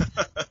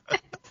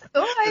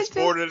So it's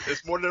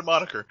more than a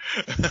moniker.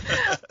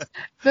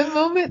 The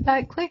moment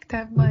that clicked,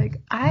 I'm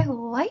like, I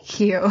like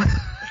you.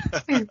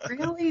 I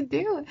really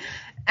do.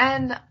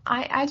 And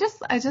I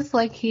just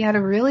like he had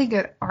a really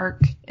good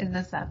arc in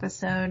this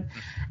episode.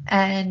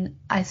 And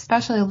I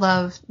especially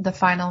love the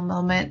final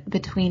moment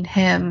between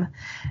him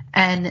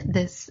and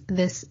this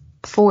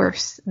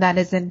force that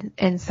is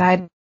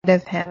inside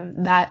of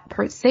him that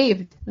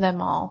saved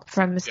them all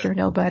from Mr.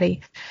 Nobody.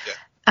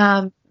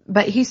 Yeah.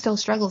 But he still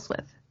struggles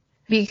with,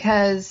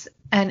 because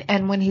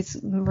and when he's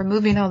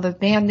removing all the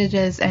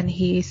bandages and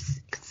he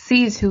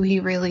sees who he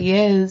really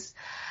is,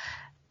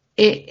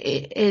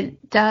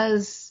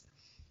 it's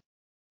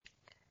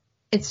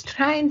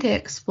trying to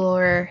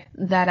explore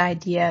that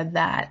idea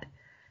that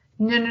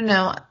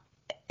no,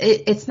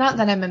 it's not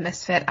that I'm a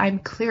misfit. I'm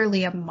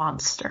clearly a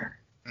monster.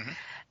 Mm-hmm.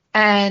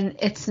 And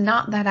it's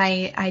not that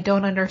I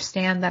don't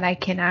understand that I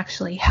can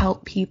actually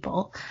help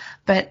people,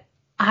 but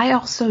I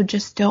also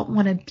just don't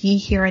want to be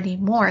here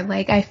anymore.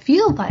 Like, I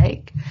feel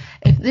like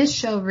if this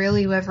show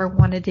really ever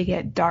wanted to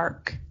get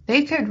dark,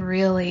 they could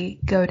really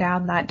go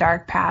down that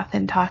dark path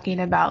in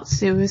talking about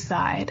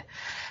suicide,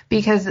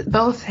 because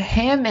both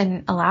him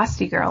and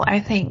Elastigirl, I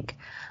think,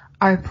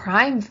 are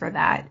primed for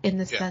that in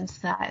the sense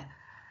that,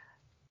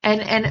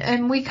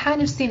 and we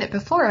kind of seen it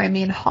before. I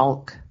mean,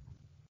 Hulk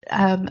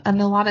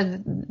and a lot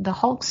of the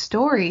Hulk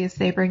stories,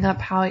 they bring up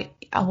how,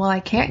 well, I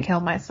can't kill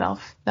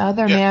myself. The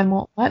other man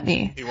won't let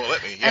me. He won't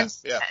let me. Yeah,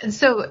 And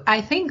so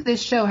I think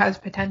this show has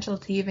potential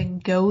to even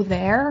go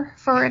there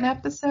for an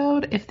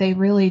episode if they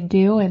really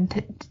do,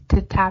 and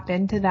to tap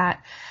into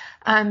that.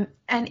 And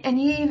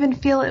you even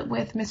feel it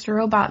with Mr.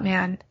 Robot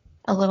Man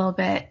a little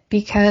bit,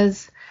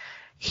 because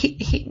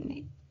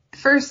he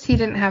first, he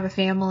didn't have a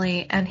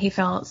family and he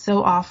felt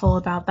so awful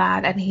about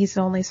that, and he's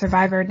the only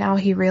survivor. Now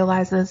he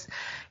realizes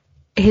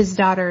his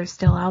daughter is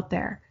still out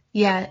there,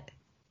 yet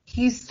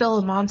he's still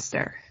a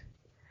monster.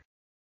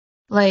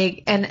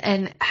 Like,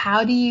 and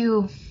how do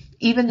you,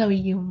 even though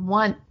you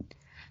want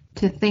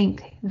to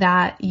think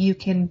that you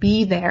can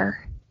be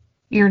there,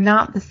 you're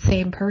not the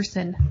same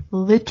person,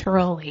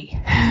 literally.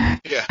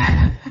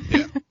 Yeah.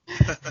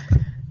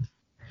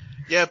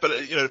 Yeah, but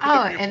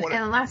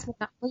and last but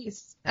not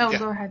least,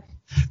 go ahead.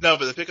 No,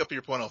 but to pick up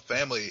your point on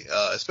family,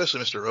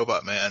 especially Mr.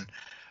 Robot Man,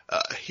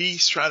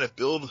 he's trying to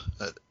build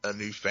a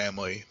new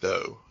family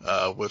though,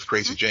 with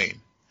Crazy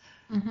Jane,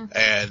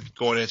 and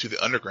going into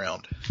the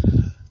underground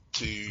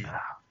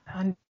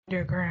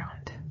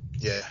underground.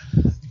 Yeah,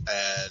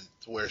 and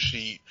where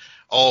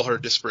all her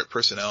disparate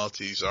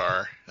personalities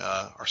are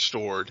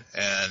stored,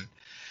 and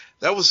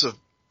that was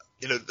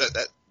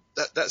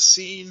that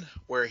scene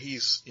where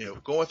he's,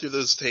 going through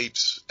those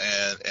tapes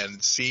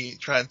and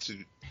trying to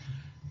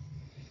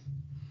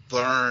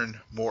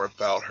learn more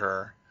about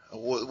her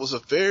was a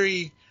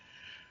very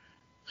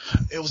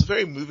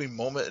moving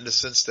moment, in the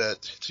sense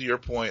that, to your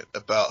point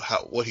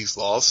about what he's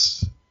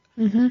lost,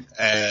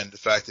 and the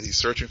fact that he's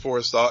searching for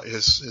his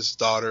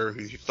daughter,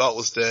 who he thought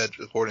was dead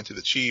according to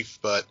the chief,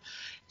 but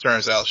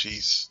turns out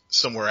she's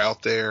somewhere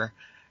out there,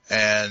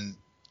 and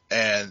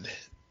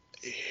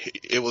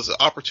it was an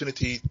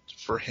opportunity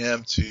for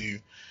him to,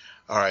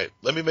 all right,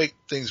 let me make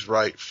things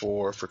right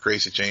for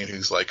Crazy Jane,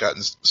 who's like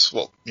gotten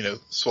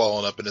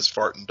swallowed up in this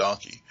farting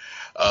donkey,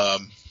 to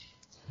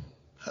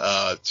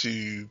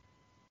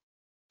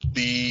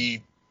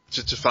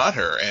find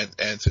her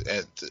and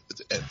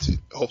to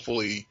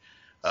hopefully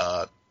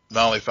not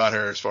only find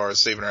her as far as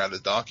saving her out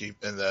of the donkey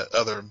in that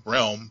other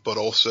realm, but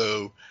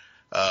also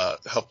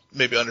help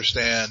maybe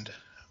understand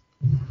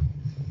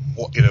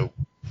what,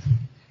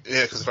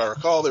 because if I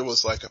recall, there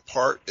was like a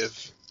part in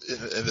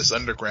this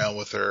underground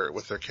with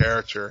her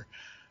character,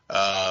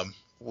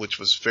 which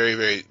was very,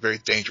 very, very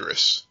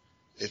dangerous,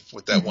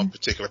 with that one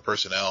particular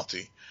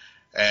personality.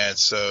 And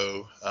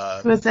so,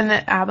 wasn't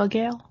it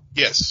Abigail?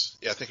 Yes.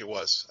 Yeah, I think it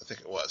was.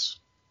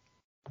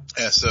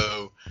 And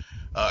so,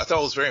 I thought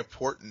it was very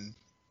important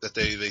that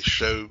they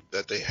showed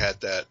that they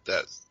had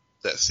that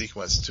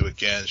sequence to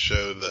again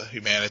show the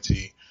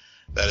humanity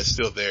that is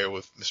still there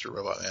with Mr.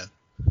 Robot Man.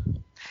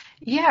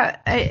 Yeah,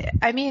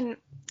 I mean,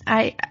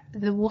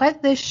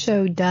 what this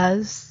show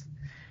does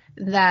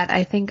that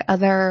I think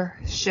other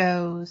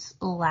shows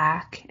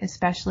lack,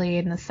 especially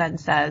in the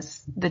sense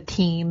as the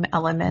team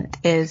element,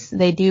 is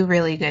they do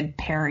really good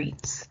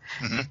pairings.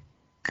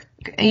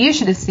 You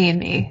should have seen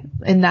me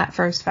in that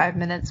first 5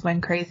 minutes when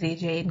Crazy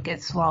Jane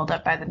gets swallowed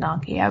up by the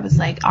donkey. I was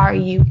like, are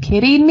you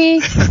kidding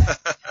me?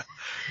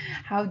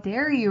 How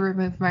dare you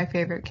remove my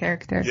favorite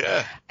character?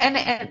 Yeah.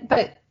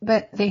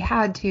 But they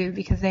had to,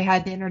 because they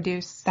had to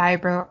introduce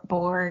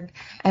Cyborg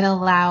and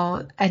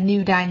allow a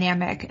new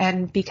dynamic,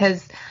 and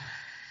because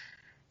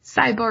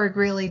Cyborg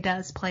really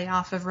does play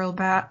off of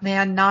Robot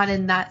Man, not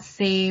in that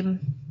same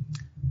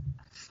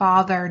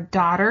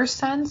father-daughter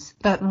sense,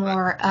 but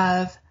more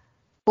of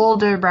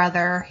older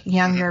brother,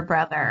 younger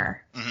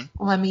brother.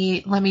 Let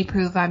me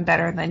prove I'm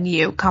better than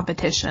you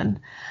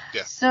competition.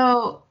 Yeah.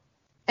 So,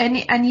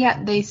 and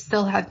yet they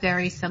still had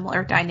very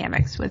similar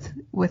dynamics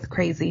with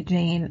Crazy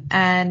Jane,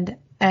 and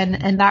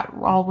that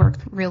all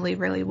worked really,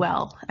 really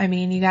well. I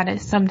mean, you gotta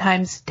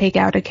sometimes take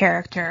out a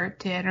character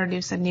to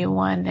introduce a new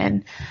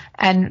one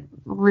and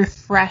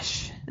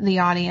refresh the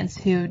audience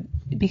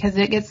because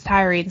it gets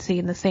tiring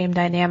seeing the same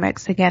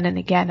dynamics again and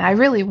again. I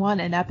really want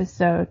an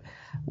episode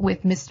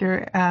with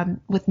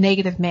with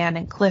Negative Man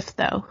and Cliff,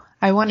 though.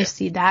 I want to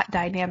see that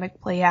dynamic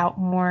play out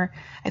more.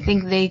 I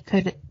think they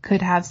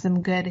could have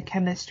some good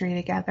chemistry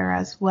together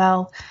as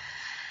well.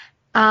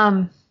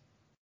 But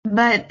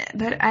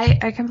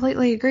I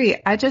completely agree.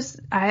 I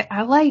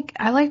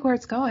like where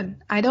it's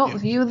going. I don't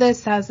view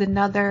this as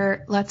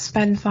another, let's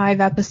spend 5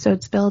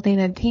 episodes building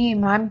a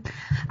team.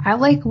 I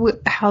like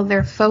how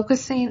they're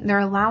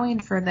allowing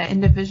for the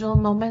individual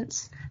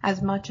moments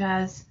as much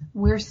as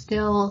we're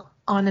still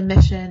on a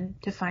mission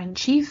to find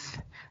Chief.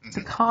 It's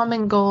a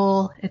common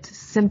goal. It's a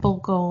simple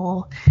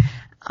goal.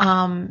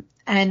 And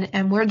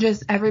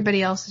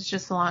everybody else is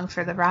just along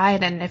for the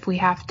ride. And if we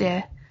have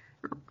to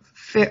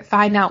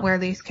find out where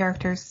these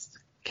characters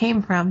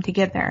came from to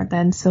get there,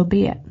 then so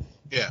be it.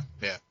 Yeah,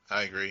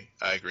 I agree.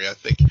 I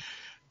think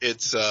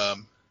it's I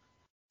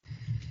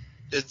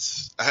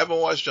haven't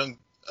watched Young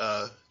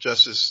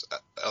Justice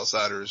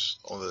Outsiders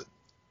on the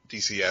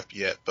DC app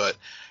yet, but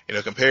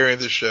comparing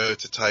this show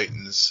to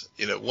Titans,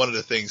 one of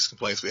the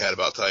complaints we had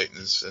about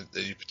Titans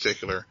in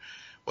particular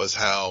was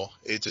how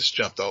it just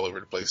jumped all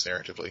over the place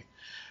narratively.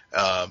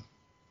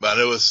 But I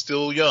know it's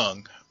still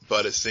young,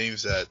 but it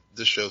seems that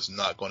this show's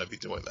not going to be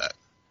doing that.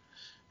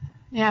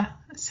 Yeah,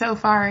 so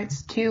far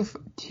it's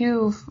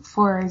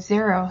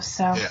 2-4-0.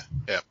 So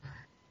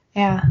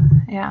yeah.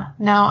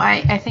 No,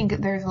 I think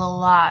there's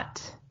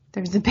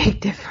a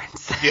big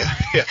difference. Yeah.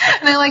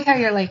 And I like how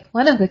you're like,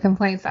 one of the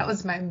complaints, that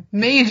was my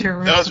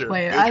major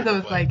complaint. I thought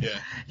it was like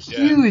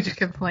huge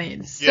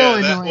complaint. So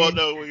annoying. Well,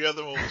 no, the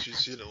other one was you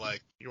didn't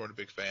like, you weren't a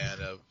big fan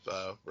of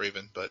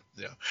Raven, but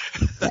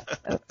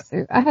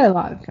I had a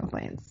lot of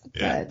complaints,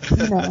 but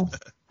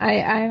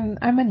I'm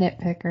a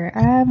nitpicker.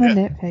 I'm a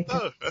nitpicker.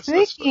 Oh, that's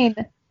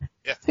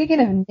Speaking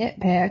of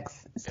nitpicks,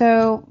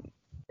 so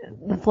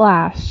the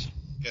Flash.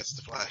 Yes,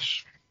 the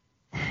Flash.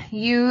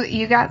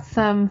 You got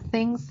some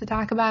things to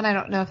talk about. I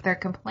don't know if they're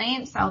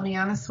complaints. I'll be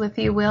honest with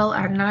you, Will.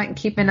 I'm not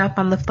keeping up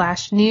on the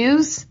Flash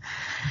news,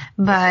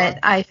 but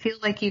I feel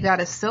like you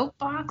got a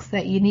soapbox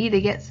that you need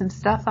to get some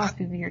stuff off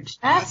of your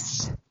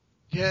chest.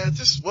 Not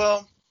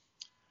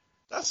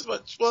so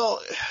much.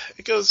 Well,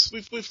 it goes.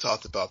 We've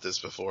talked about this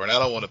before, and I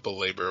don't want to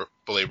belabor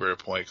a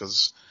point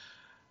because,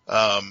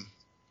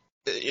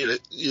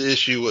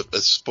 issue with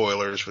the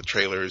spoilers with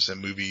trailers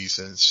and movies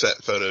and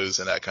set photos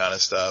and that kind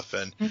of stuff.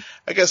 And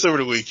I guess over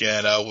the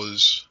weekend there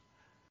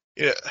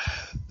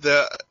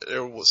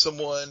was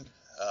someone,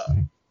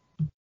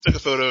 took a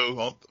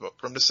photo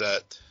from the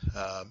set,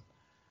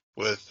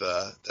 with,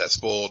 that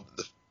spoiled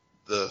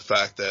the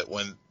fact that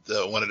when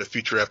one of the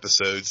future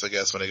episodes, I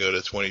guess when they go to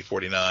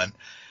 2049,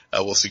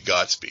 we'll see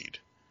Godspeed.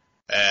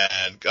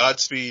 And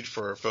Godspeed,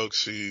 for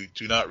folks who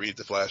do not read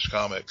the Flash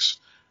comics,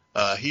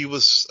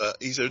 he's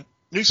a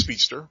new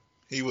speedster.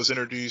 He was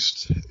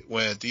introduced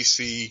when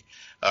DC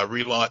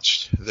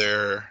relaunched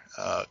their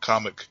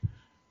comic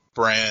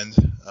brand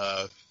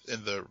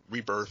in the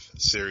Rebirth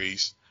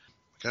series.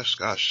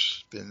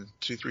 Gosh, been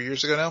 2-3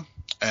 years ago now.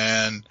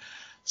 And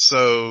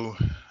so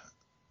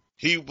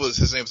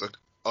his name's like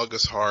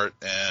August Hart,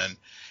 and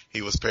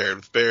he was paired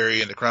with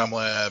Barry in the Crime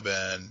Lab,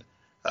 and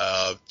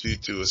due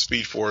to a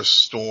Speed Force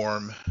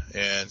storm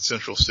in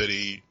Central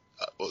City,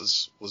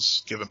 was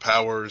given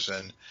powers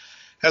and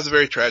has a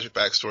very tragic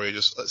backstory,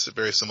 it's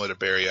very similar to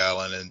Barry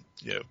Allen, and,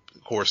 of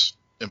course,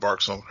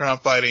 embarks on crime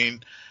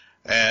fighting,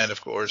 and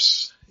of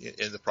course,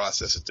 in the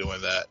process of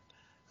doing that,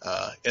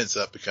 ends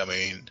up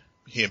becoming,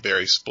 he and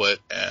Barry split,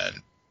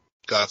 and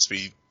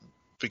Godspeed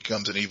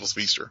becomes an evil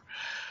speedster.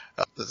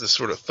 This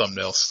sort of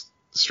thumbnail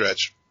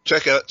stretch.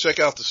 Check out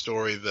the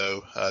story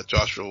though.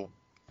 Joshua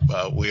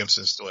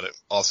Williamson's doing an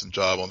awesome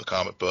job on the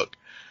comic book,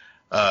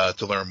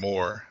 to learn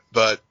more.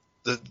 But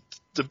the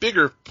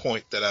bigger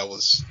point that I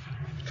was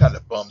kind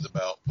of bummed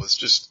about was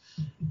just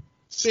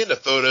seeing the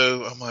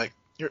photo. I'm like,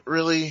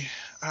 really?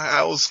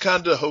 I was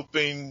kind of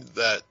hoping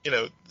that,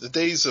 the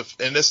days of,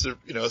 and it's the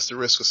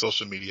risk of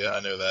social media.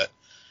 I know that.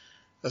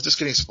 I was just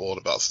getting spoiled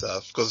about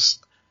stuff because,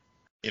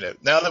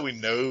 now that we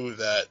know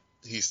that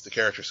the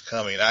character's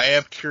coming, I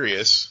am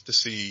curious to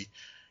see.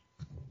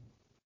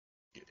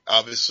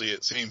 Obviously,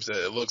 it seems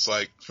that it looks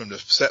like from the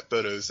set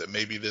photos that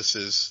maybe this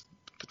is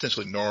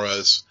potentially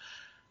Nora's,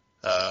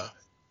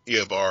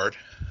 Eobard,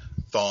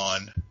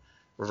 Thawne,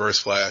 Reverse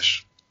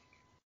Flash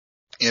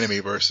enemy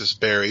versus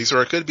Barry's,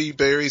 or it could be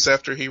Barry's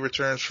after he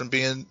returns from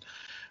being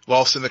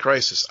lost in the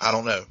Crisis. I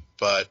don't know,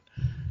 but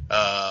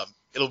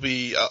it'll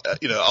be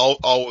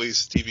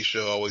always TV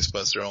show always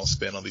puts their own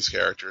spin on these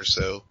characters,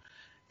 so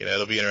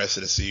it'll be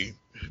interesting to see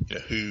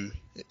who,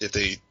 if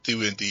they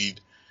do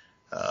indeed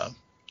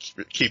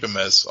keep him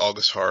as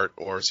August Hart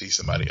or is he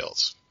somebody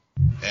else,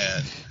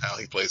 and how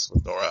he plays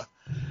with Nora.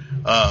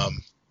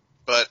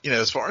 But,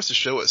 as far as the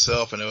show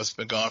itself, I know it's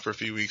been gone for a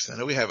few weeks. I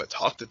know we haven't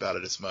talked about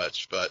it as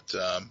much, but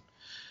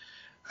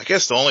I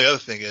guess the only other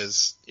thing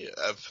is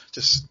I've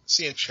just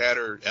seen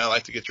chatter, and I'd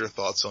like to get your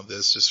thoughts on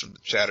this, just from the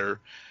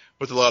chatter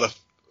with a lot of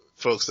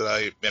folks that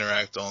I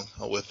interact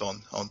with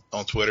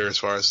on Twitter, as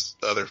far as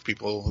other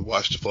people who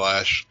watch The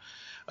Flash.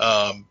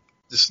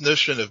 This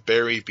notion of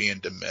Barry being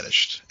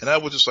diminished, and I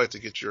would just like to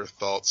get your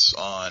thoughts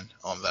on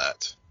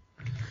that.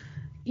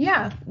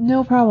 Yeah,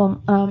 no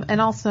problem. And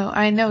also,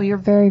 I know you're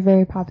very,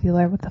 very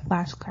popular with the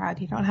Flash crowd.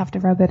 You don't have to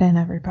rub it in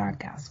every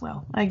podcast.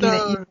 Well, I get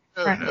it.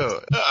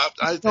 No.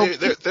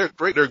 They're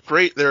great. They're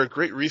great. They're a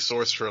great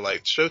resource for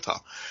like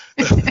Showtime.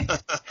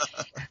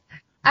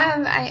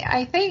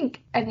 I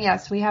think, and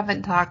yes, we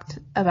haven't talked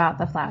about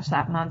the Flash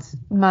that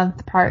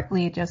month,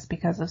 partly just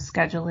because of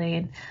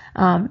scheduling.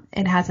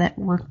 It hasn't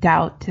worked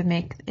out to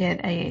make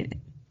it a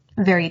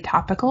very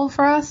topical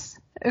for us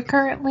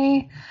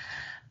currently.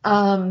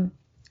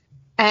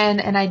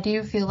 And I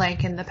do feel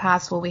like in the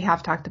past, we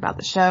have talked about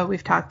the show.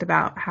 We've talked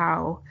about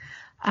how,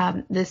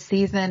 this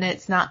season,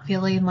 it's not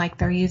feeling like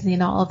they're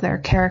using all of their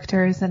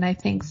characters. And I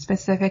think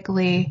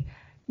specifically,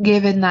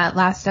 given that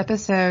last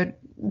episode,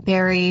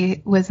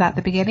 Barry was at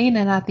the beginning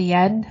and at the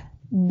end,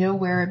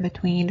 nowhere in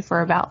between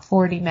for about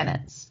 40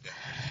 minutes.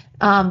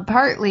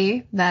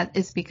 Partly that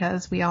is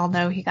because we all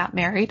know he got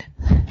married.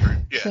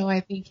 Yeah. So I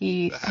think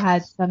he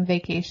had some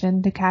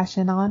vacation to cash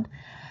in on.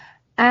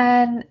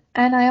 And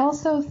I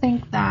also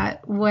think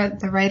that what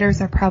the writers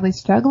are probably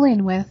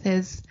struggling with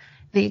is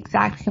the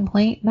exact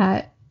complaint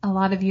that a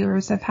lot of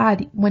viewers have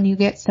had. When you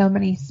get so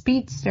many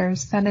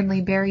speedsters,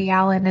 suddenly Barry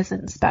Allen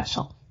isn't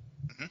special.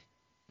 Mm-hmm.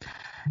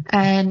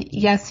 And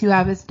yes, you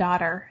have his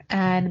daughter,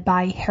 and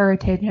by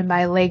heritage and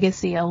by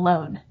legacy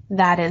alone,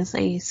 that is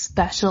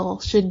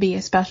should be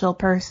a special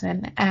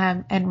person,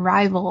 and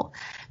rival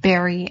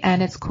Barry,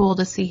 and it's cool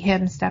to see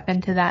him step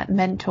into that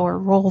mentor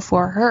role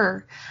for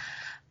her.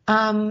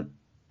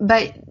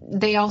 But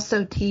they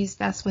also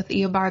teased us with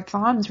Eobard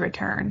Thawne's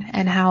return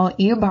and how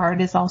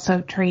Eobard is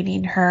also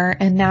training her,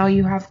 and now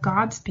you have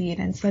Godspeed,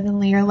 and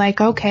suddenly you're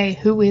like, okay,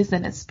 who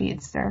isn't a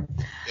speedster?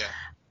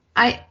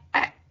 Yeah.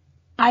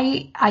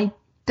 I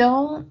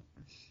don't,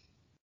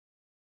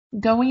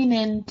 going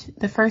into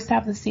the first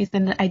half of the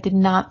season, I did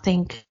not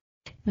think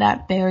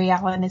that Barry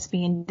Allen is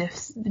being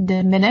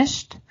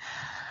diminished.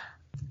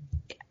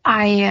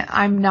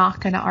 I'm not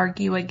going to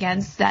argue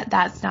against that.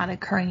 That's not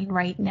occurring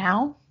right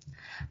now.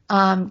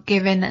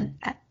 Given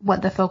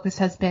what the focus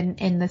has been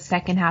in the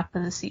second half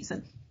of the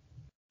season.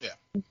 Yeah.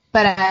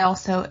 But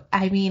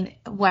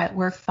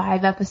we're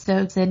 5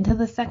 episodes into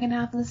the second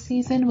half of the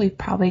season. We've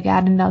probably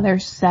got another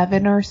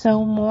 7 or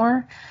so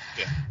more.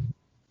 Yeah.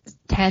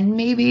 10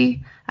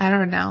 maybe. I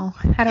don't know.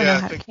 I don't know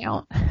how to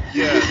count.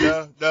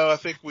 Yeah, no, I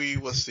think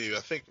we'll see. I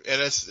think,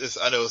 and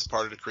I know it's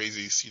part of the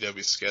crazy CW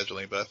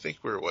scheduling, but I think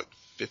we're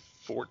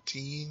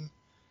 14?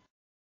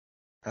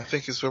 I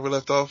think is where we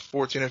left off,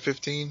 14 or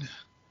 15.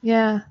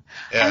 Yeah.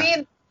 I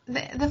mean,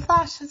 the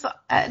Flash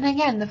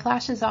the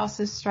Flash has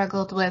also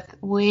struggled with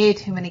way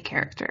too many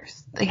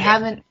characters. They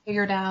haven't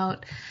figured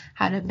out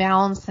how to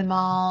balance them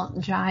all,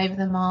 jive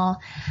them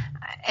all.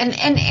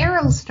 And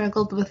Arrow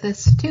struggled with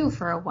this too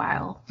for a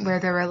while, where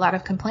there were a lot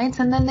of complaints,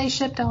 and then they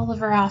shipped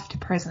Oliver off to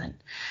prison.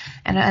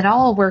 And it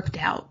all worked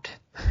out.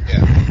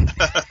 Yeah.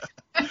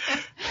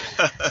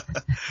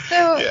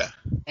 So,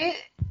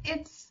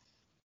 it's,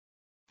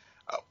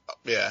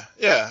 Yeah,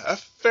 a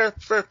fair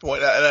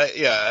point.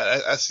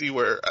 I see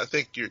where I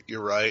think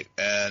you're right.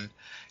 And,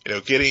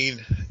 getting,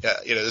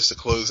 just to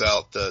close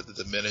out the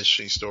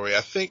diminishing story,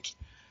 I think,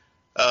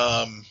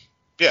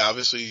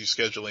 obviously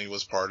scheduling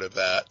was part of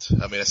that.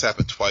 I mean, it's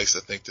happened twice, I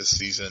think, this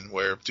season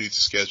where due to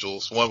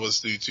schedules, one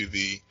was due to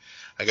the,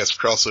 I guess,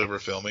 crossover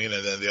filming,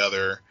 and then the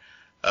other,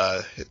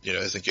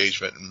 his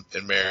engagement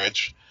in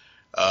marriage,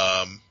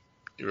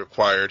 it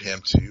required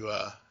him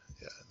to,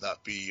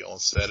 not be on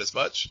set as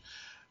much.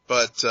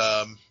 But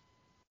I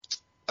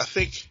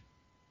think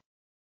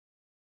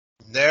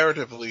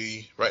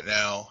narratively right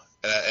now,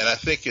 and I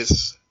think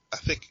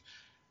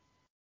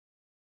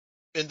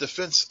in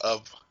defense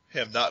of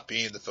him not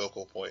being the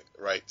focal point,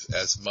 right,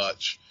 as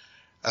much,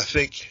 I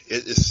think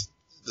it is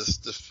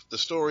the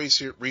stories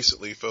here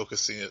recently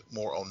focusing it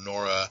more on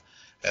Nora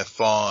and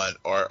Thawne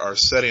are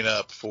setting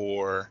up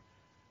for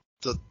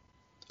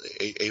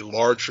a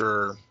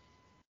larger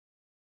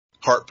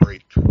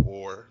heartbreak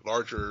or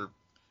larger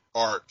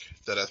arc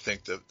that I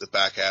think the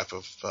back half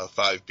of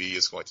 5B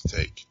is going to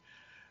take.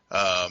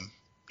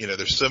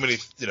 There's so many,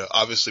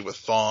 obviously with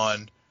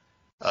Thawne,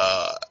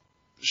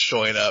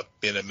 showing up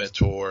being a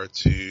mentor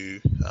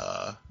to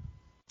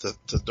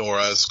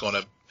Nora is going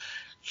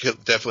to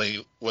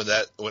definitely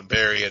when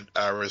Barry and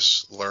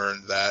Iris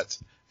learn that,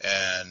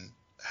 and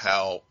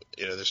how,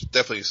 there's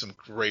definitely some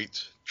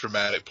great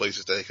dramatic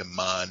places that they can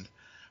mine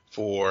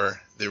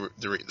for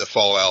the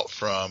fallout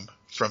from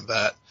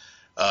that.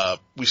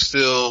 We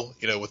still,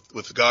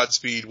 with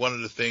Godspeed, one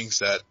of the things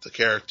that the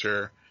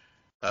character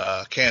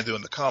can do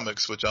in the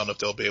comics, which I don't know if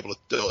they'll be able to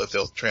do, if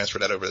they'll transfer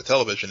that over to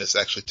television, is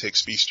actually take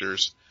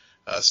speedsters'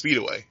 speed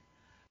away.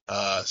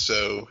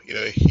 So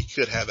he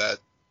could have that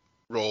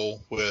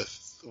role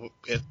with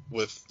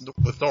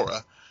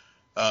Nora,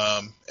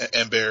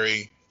 and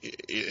Barry,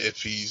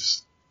 if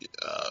he's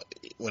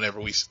whenever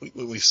we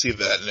see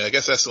that, and I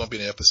guess that's going to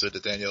be an episode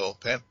that Danielle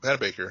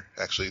Panabaker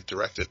actually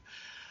directed.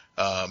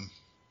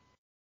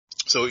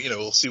 So,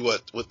 we'll see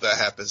what that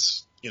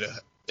happens,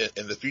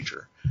 in the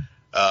future.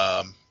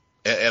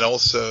 And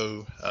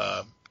also,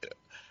 I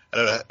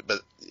don't know,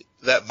 but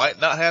that might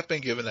not happen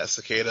given that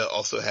Cicada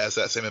also has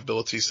that same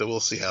ability. So we'll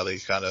see how they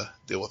kind of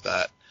deal with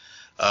that.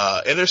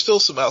 And there's still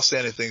some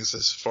outstanding things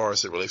as far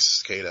as it relates to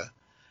Cicada.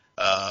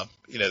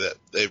 That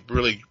they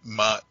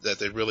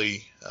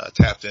really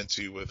tapped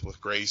into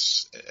with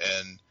Grace,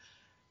 and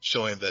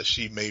showing that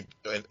she and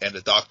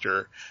the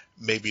Doctor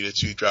may be the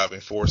two driving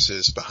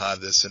forces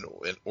behind this, and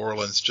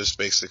Orlan's just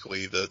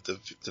basically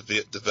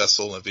the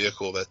vessel and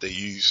vehicle that they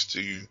use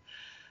to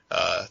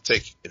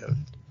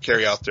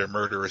carry out their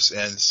murderous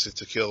ends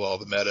to kill all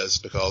the metas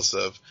because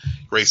of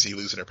Gracie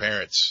losing her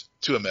parents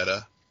to a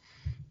meta.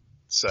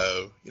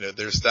 So,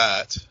 there's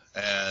that.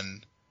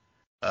 And,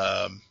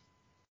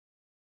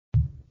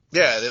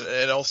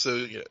 and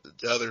also,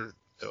 the other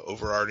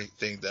overarching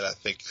thing that I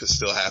think could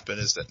still happen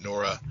is that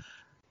Nora,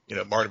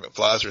 Marty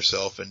McFly's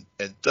herself and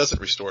doesn't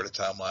restore the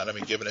timeline. I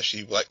mean, given that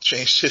she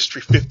changed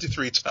history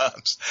 53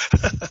 times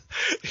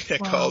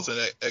and caused an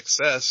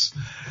excess.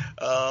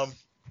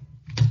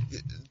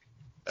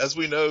 As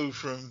we know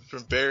from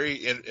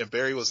Barry, and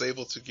Barry was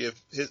able to do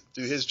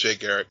his Jay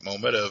Garrick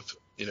moment of,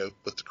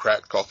 with the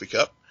cracked coffee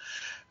cup.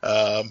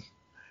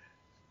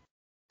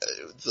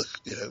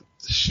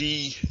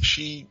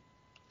 she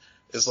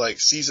is like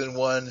season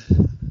 1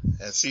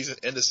 and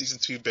into season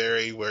 2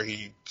 Barry, where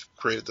he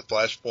created the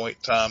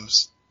Flashpoint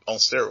times on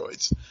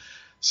steroids.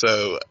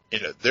 So,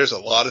 there's a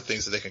lot of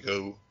things that they can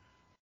go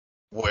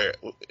where,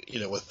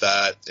 with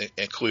that,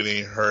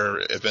 including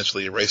her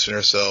eventually erasing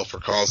herself or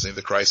causing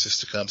the crisis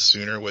to come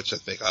sooner, which I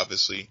think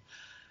obviously,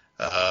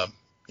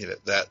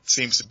 that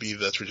seems to be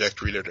the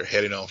trajectory that they're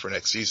heading on for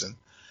next season.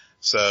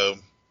 So,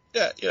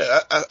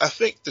 I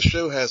think the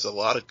show has a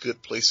lot of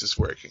good places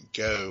where it can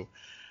go,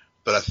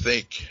 but I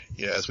think,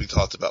 as we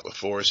talked about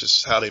before, it's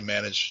just how they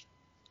manage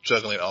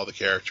juggling all the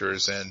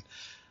characters and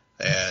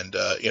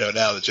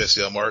now that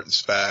Jesse L.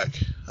 Martin's back,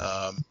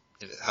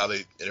 how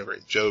they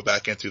integrate Joe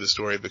back into the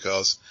story,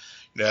 because,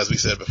 as we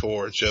said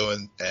before, Joe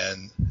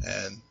and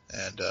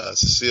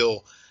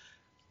Cecile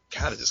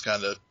kind of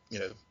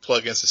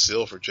plug in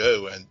Cecile for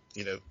Joe, and,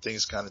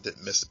 things kind of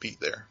didn't miss a beat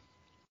there.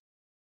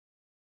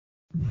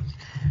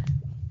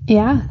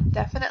 Yeah,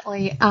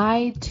 definitely.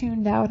 I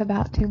tuned out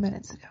about 2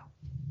 minutes ago.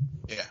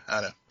 Yeah,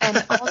 I know.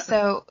 And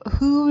also,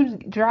 who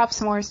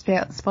drops more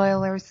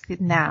spoilers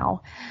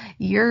now?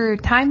 Your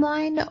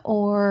timeline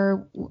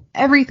or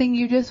everything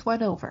you just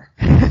went over?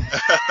 I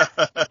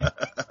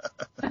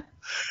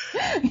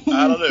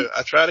don't know.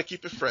 I try to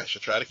keep it fresh.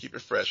 I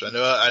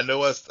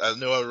know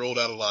I rolled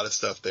out a lot of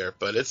stuff there,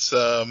 but it's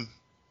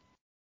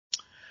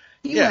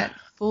He went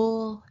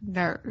full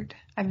nerd.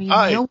 I mean,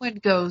 no one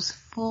goes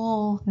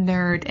full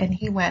nerd, and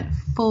he went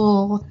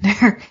full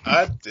nerd.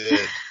 I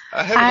did.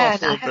 I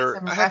haven't gone full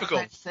nerd. I have some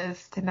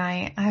references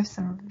tonight. I have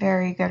some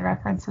very good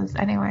references.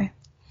 Anyway.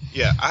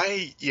 Yeah,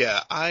 I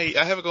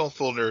haven't gone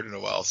full nerd in a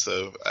while,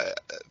 so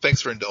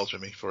thanks for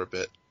indulging me for a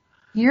bit.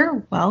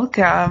 You're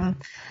welcome.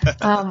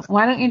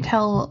 Why don't you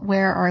tell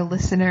where our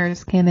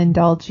listeners can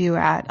indulge you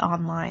at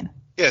online?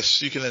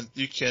 Yes, you can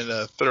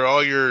throw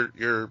all your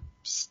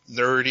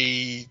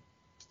nerdy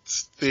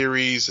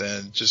theories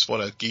and just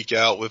want to geek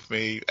out with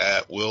me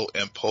at Will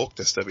M. Polk.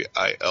 That's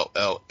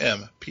WILLMPOLK.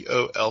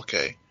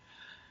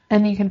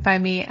 And you can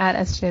find me at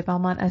SJ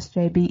Belmont,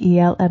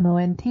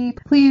 SJBELMONT.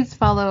 Please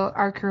follow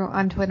our crew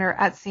on Twitter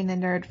at Scene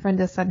and Nerd. Friend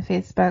us on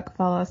Facebook,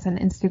 follow us on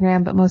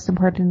Instagram, but most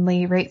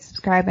importantly, rate,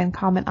 subscribe, and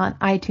comment on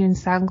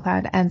iTunes,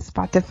 SoundCloud, and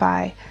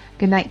Spotify.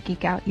 Good night,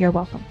 Geek Out. You're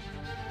welcome.